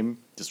final game,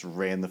 just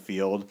ran the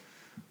field.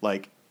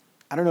 Like,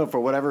 I don't know, for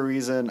whatever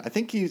reason, I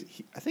think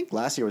I think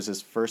last year was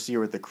his first year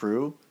with the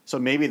Crew, so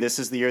maybe this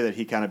is the year that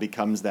he kind of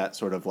becomes that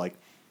sort of like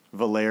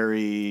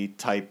Valeri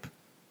type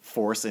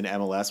force in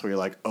MLS, where you're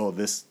like, oh,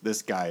 this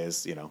guy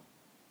is,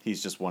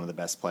 he's just one of the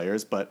best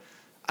players. But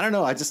I don't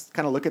know, I just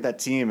kind of look at that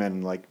team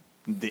and like,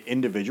 the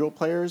individual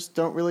players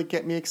don't really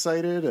get me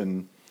excited,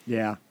 and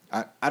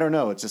I don't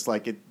know. It's just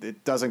like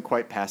it doesn't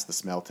quite pass the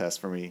smell test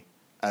for me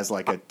as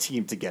like a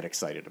team to get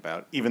excited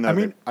about. Even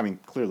though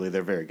clearly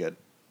they're very good.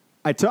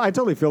 I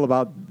totally feel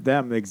about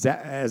them as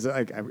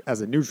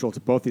a neutral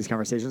to both these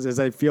conversations as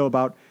I feel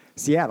about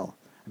Seattle.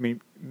 I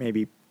mean,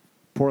 maybe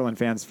Portland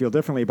fans feel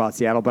differently about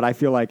Seattle, but I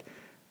feel like,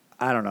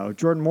 I don't know,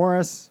 Jordan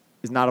Morris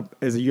is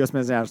a U.S.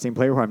 men's national team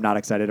player who I'm not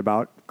excited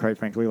about, quite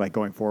frankly. Like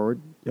going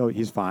forward,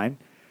 he's fine.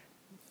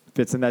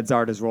 Fits in that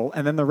Zardes role.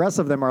 And then the rest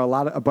of them are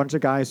a bunch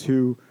of guys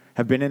who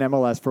have been in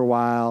MLS for a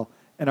while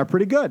and are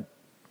pretty good.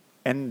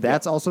 And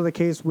that's also the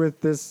case with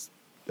this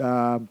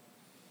Crew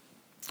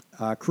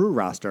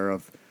roster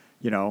of,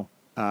 Jonathan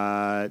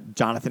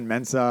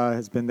Mensah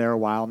has been there a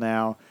while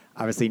now.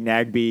 Obviously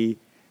Nagbe.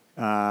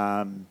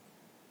 But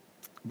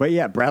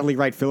yeah, Bradley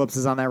Wright Phillips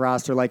is on that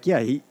roster. Like,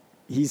 yeah,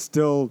 he's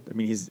still,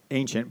 he's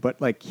ancient, but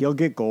like he'll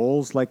get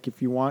goals. Like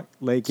if you want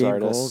late game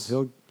goals,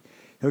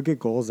 He'll get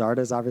goals.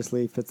 Zardes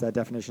obviously fits that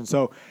definition.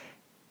 So,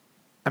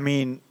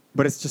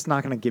 but it's just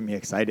not going to get me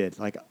excited.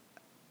 Like,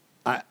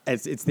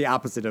 it's the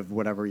opposite of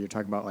whatever you're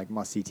talking about, like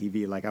must-see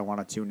TV. Like, I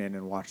want to tune in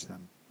and watch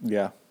them.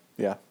 Yeah,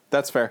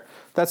 that's fair.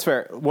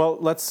 Well,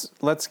 let's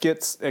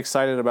get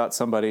excited about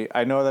somebody.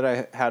 I know that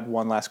I had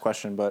one last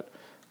question, but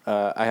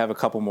I have a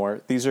couple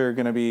more. These are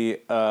going to be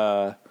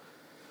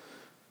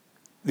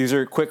these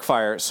are quick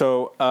fire.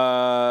 So,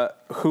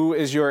 who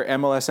is your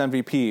MLS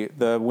MVP?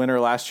 The winner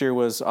last year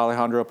was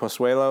Alejandro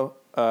Pozuelo.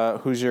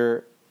 Who's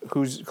your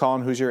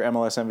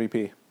MLS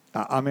MVP?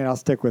 I'll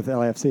stick with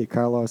LAFC,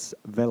 Carlos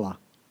Vela.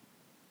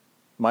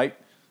 Mike?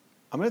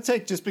 I'm going to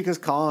take, just because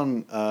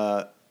Colin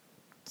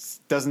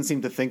doesn't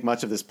seem to think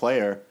much of this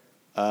player,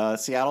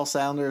 Seattle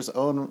Sounders'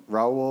 own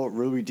Raul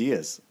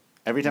Ruidiaz.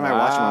 Every time I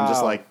watch him, I'm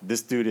just like,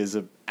 this dude is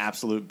an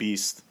absolute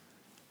beast.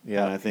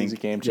 Yeah, and I think he's a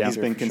game changer. He's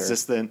been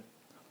consistent. Sure.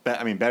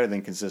 Better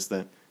than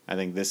consistent. I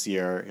think this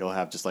year he'll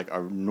have just like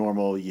a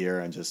normal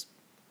year and just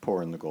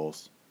pour in the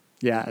goals.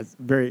 Yeah,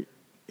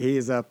 he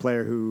is a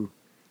player who,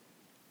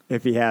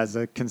 if he has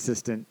a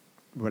consistent,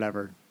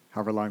 however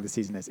long the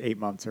season is, 8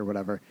 months or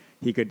whatever,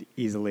 he could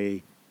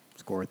easily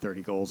score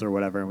 30 goals or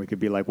whatever, and we could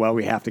be like, well,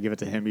 we have to give it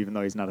to him even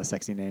though he's not a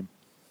sexy name.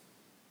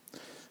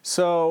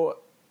 So,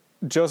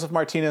 Joseph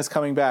Martinez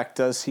coming back,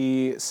 does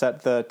he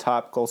set the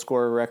top goal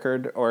scorer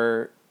record,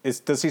 or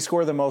does he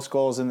score the most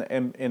goals in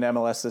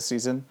MLS this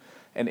season?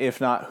 And if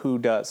not, who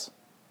does?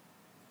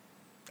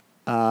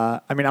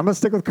 I'm going to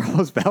stick with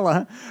Carlos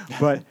Vela,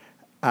 but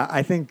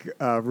I think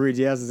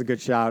Ruidiaz is a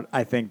good shout.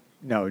 I think,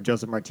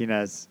 Joseph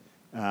Martinez,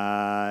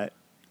 first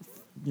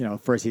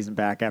season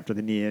back after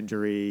the knee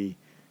injury,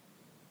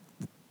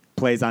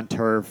 plays on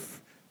turf,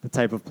 the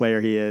type of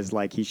player he is,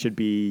 like he should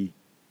be,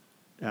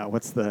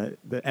 what's the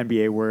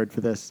NBA word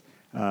for this?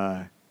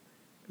 Load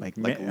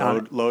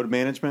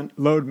management?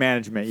 Load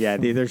management, yeah.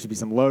 There should be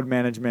some load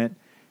management.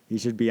 He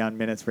should be on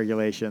minutes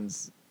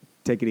regulations.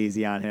 Take it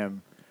easy on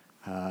him.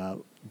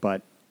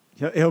 But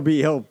he'll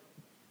be a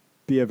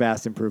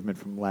vast improvement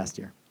from last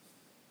year.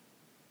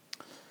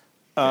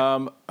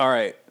 All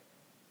right.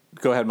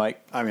 Go ahead,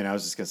 Mike. I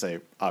was just going to say,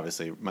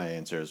 obviously, my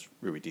answer is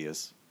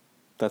Ruidiaz.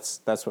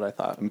 That's what I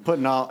thought. I'm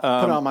putting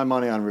all my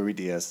money on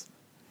Ruidiaz.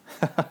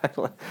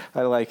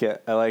 I like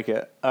it.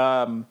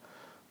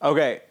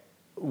 Okay.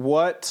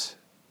 What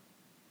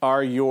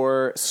are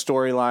your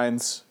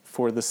storylines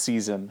for the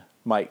season,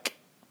 Mike?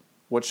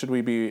 What should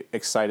we be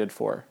excited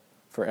for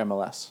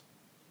MLS?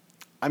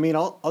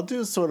 I'll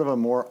do sort of a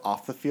more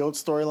off the field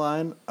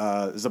storyline.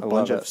 There's a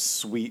bunch of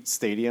sweet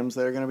stadiums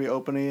that are going to be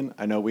opening.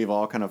 I know we've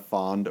all kind of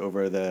fawned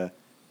over the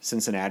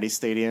Cincinnati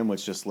Stadium,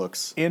 which just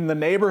looks in the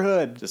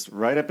neighborhood, just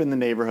right up in the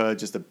neighborhood.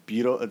 Just a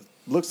beautiful. It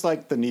looks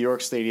like the New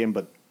York Stadium,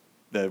 but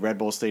the Red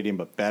Bull Stadium,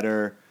 but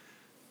better.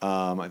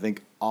 I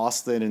think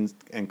Austin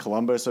and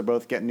Columbus are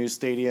both getting new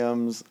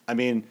stadiums. I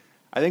mean,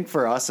 I think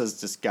for us as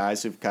just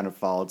guys who've kind of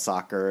followed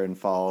soccer and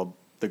followed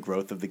the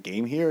growth of the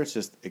game here, it's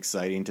just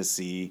exciting to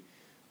see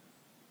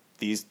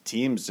these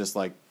teams just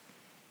like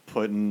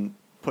putting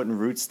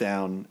roots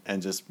down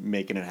and just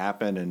making it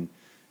happen. And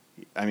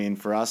I mean,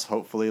 for us,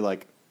 hopefully,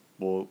 like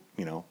we'll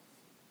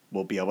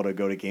be able to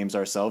go to games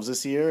ourselves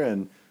this year,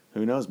 and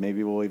who knows,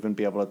 maybe we'll even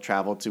be able to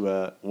travel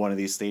to one of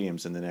these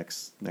stadiums in the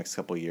next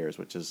couple of years,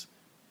 which is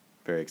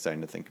very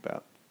exciting to think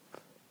about.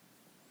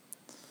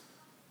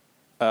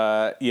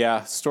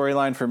 Yeah,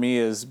 storyline for me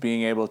is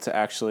being able to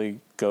actually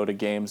go to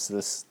games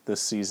this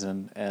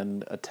season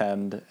and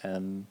attend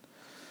and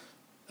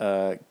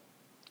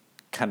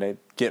kind of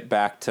get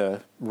back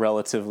to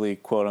relatively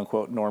quote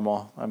unquote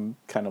normal. I'm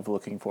kind of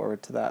looking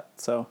forward to that.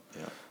 So,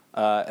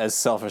 as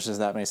selfish as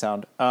that may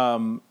sound,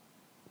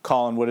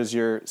 Colin, what is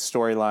your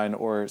storyline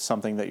or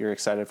something that you're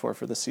excited for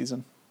this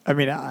season? I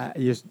mean, I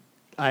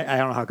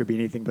don't know how it could be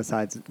anything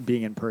besides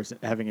being in person,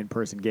 having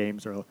in-person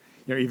games, or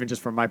even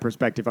just from my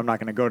perspective, I'm not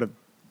going to go to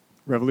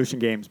Revolution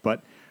games,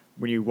 but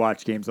when you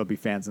watch games, there'll be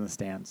fans in the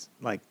stands.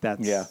 Like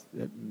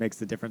it makes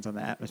the difference on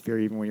the atmosphere,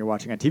 even when you're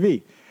watching on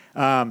TV.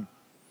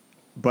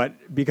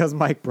 But because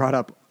Mike brought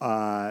up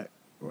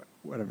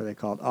whatever they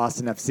called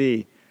Austin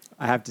FC,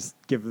 I have to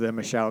give them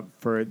a shout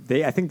for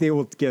I think they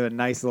will get a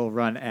nice little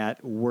run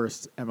at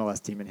worst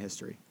MLS team in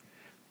history.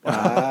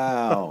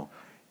 Wow.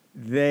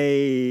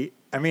 I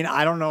mean,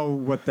 I don't know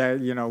what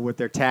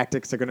their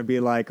tactics are going to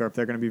be like, or if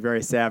they're going to be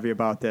very savvy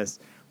about this,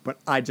 but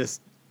I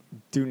just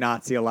do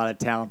not see a lot of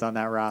talent on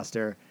that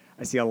roster.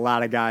 I see a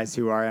lot of guys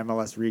who are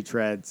MLS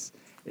retreads.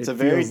 It's a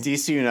very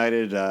DC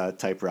United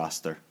type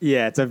roster.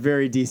 Yeah, it's a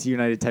very DC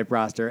United type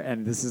roster,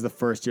 and this is the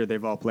first year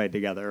they've all played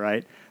together,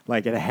 right?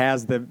 Like, it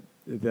has the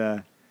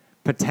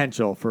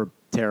potential for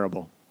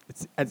terrible.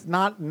 It's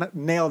not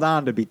nailed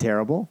on to be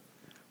terrible,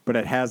 but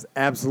it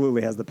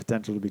absolutely has the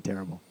potential to be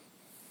terrible.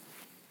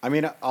 I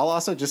mean, I'll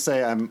also just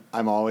say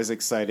I'm always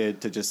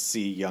excited to just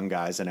see young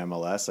guys in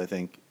MLS. I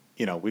think,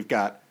 we've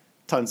got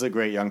tons of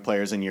great young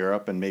players in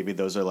Europe, and maybe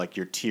those are like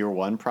your tier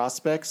 1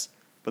 prospects,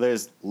 but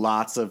there's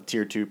lots of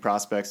tier 2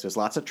 prospects. There's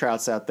lots of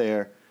Trouts out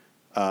there.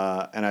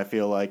 And I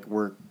feel like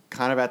we're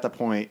kind of at the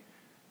point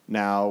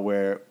now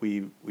where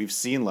we've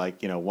seen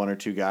like, one or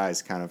two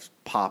guys kind of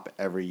pop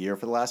every year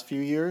for the last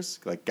few years,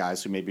 like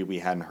guys who maybe we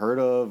hadn't heard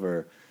of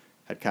or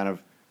had kind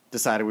of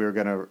decided we were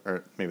going to,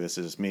 or maybe this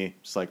is just me,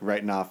 just like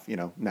writing off,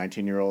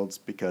 19-year-olds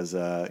because,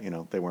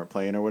 they weren't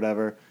playing or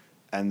whatever.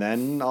 And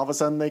then all of a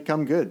sudden they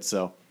come good.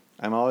 So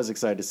I'm always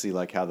excited to see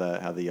like how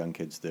the young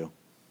kids do.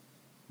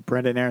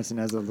 Brendan Aronson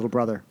has a little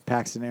brother,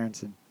 Paxton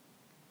Aronson.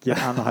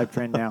 Get on the hype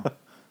train now.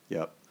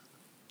 Yep.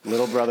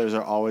 Little brothers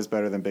are always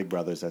better than big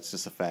brothers. That's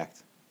just a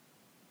fact.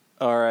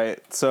 All right.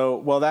 So,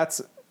 well,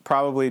 that's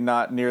probably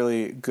not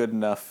nearly good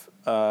enough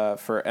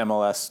for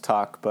MLS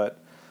talk, but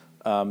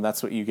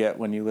that's what you get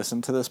when you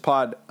listen to this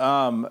pod.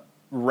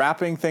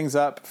 Wrapping things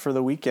up for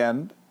the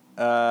weekend,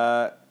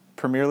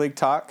 Premier League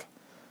talk.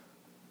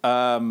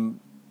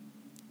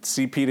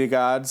 CP to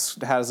Gods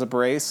has a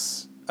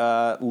brace,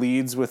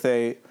 leads with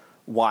a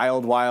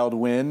wild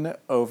win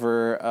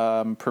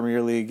over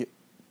Premier League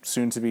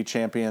soon-to-be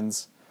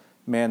champions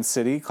Man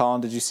City.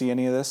 Colin, did you see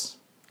any of this?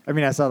 I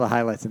mean, I saw the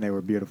highlights, and they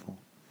were beautiful.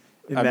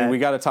 We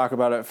got to talk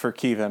about it for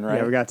Kevin, right?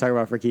 Yeah, we got to talk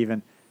about it for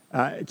Kevin.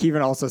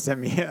 Kevin also sent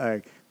me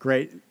the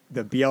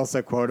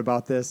Bielsa quote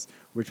about this,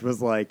 which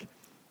was like,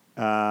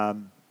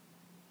 the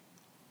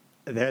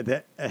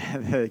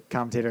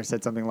commentator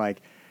said something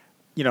like,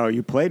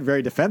 you played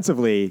very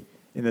defensively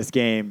in this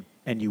game,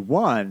 and you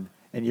won,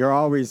 and you're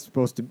always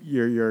supposed to,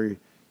 your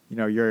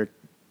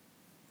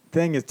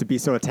thing is to be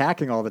so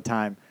attacking all the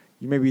time.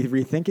 You may be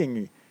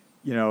rethinking,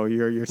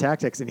 your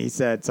tactics. And he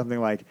said something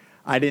like,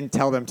 I didn't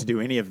tell them to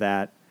do any of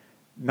that.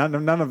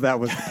 None of that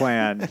was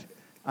planned.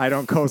 I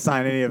don't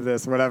co-sign any of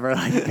this, whatever.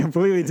 Like,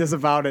 completely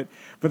disavowed it.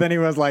 But then he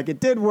was like, it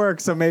did work,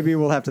 so maybe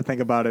we'll have to think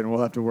about it and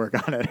we'll have to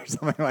work on it or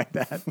something like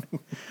that.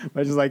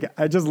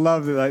 I just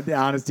love the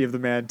honesty of the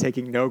man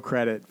taking no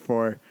credit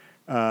for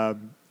a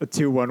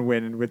 2-1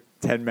 win with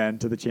 10 men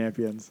to the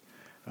champions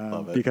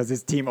because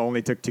his team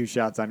only took 2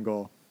 shots on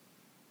goal.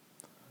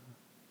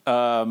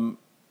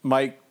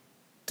 Mike,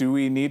 do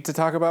we need to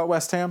talk about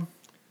West Ham?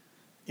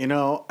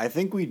 I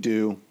think we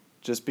do,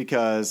 just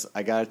because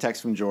I got a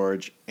text from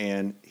George,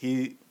 and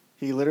he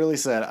literally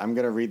said, I'm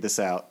going to read this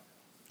out.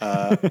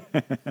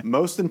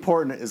 Most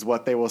important is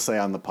what they will say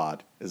on the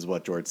pod, is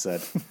what George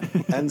said.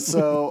 And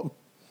so,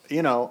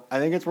 I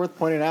think it's worth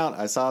pointing out.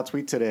 I saw a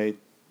tweet today.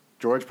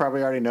 George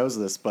probably already knows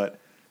this, but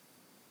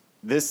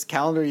this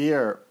calendar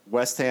year,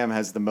 West Ham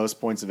has the most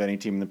points of any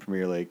team in the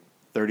Premier League,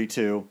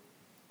 32.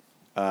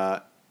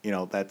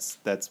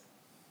 That's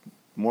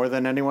more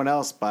than anyone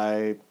else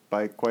by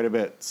quite a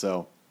bit.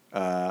 So,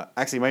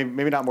 actually,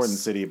 maybe not more than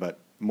City, but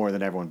more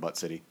than everyone but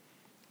City.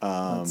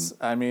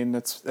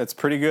 It's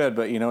pretty good,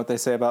 but you know what they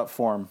say about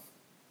form.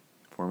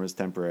 Form is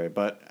temporary.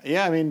 But,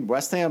 yeah,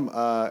 West Ham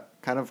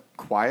kind of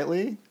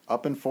quietly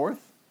up in 4th.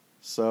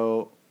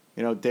 So,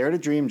 dare to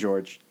dream,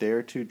 George.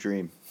 Dare to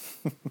dream.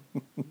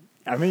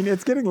 I mean,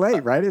 it's getting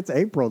late, right? It's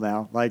April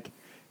now. Like,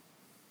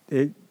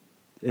 it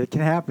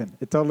can happen.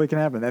 It totally can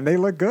happen. And they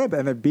look good.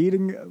 And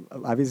they're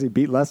obviously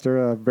beat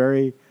Leicester, a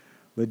very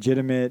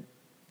legitimate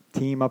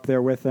team up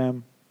there with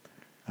them.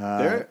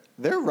 Their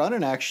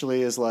running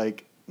actually is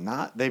like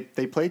not they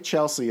play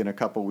Chelsea in a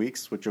couple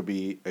weeks, which will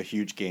be a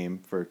huge game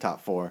for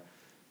top 4.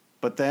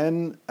 But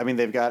then I mean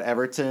they've got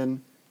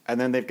Everton, and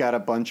then they've got a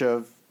bunch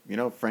of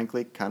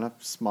frankly kind of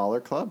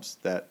smaller clubs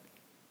that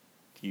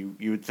you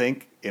would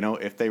think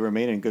if they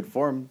remain in good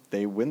form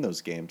they win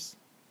those games.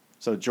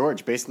 So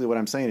George, basically what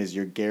I'm saying is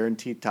you're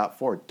guaranteed top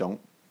 4. Don't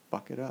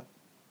fuck it up.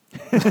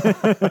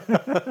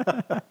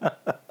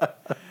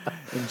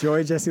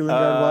 Enjoy Jesse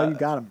Lingard while you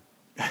got him.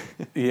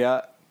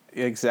 Yeah,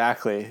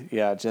 exactly.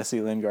 Yeah, Jesse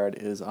Lingard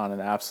is on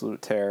an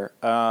absolute tear.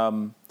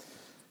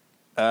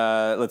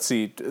 Let's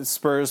see.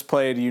 Spurs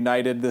played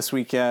United this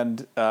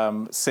weekend.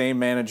 Same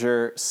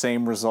manager,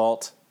 same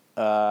result.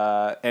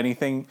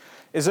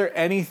 Is there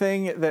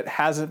anything that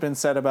hasn't been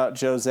said about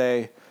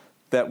Jose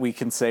that we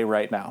can say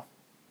right now?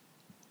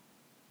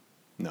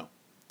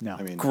 No.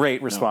 I mean,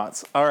 Great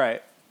response. No. All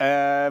right.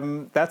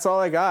 That's all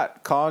I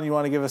got. Colin, you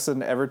want to give us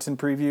an Everton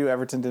preview?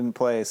 Everton didn't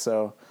play,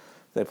 so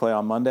they play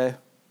on Monday.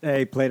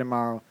 They play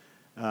tomorrow.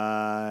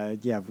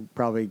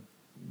 Probably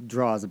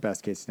draw is the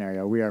best case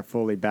scenario. We are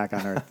fully back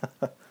on earth.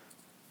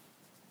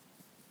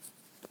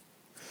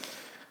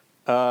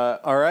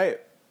 All right.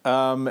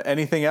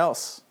 Anything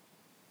else?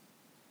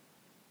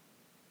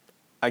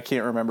 I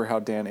can't remember how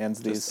Dan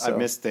ends these. I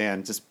miss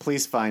Dan. Just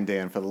please find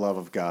Dan for the love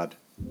of God.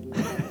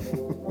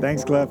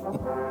 Thanks, Cliff.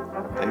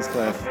 Thanks,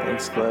 Cliff.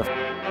 Thanks, Cliff.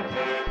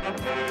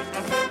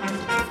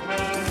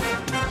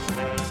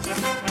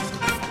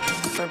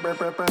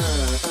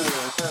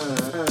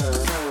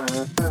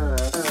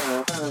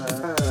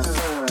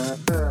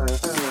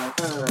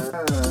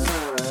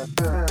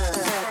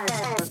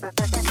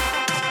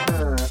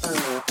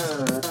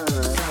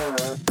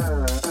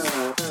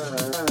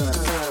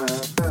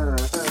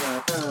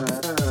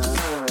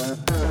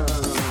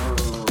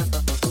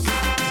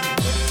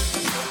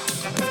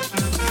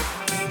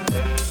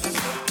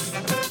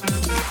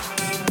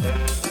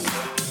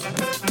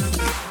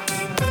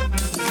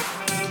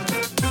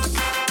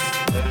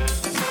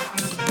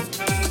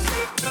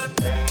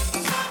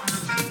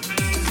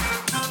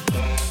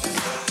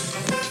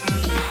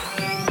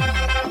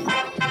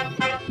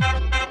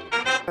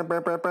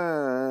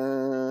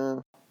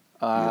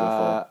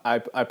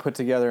 I put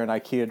together an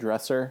IKEA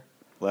dresser.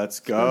 Let's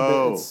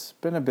go. It's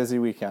been a busy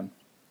weekend.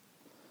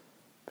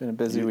 You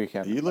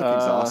look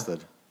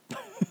exhausted.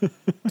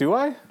 Do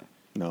I?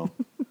 No.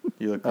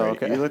 You look great. Oh,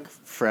 okay. You look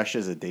fresh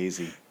as a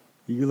daisy.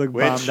 You look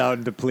bombed out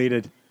and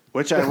depleted.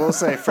 Which I will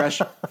say,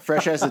 fresh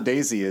as a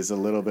daisy is a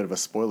little bit of a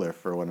spoiler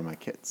for one of my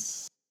kits.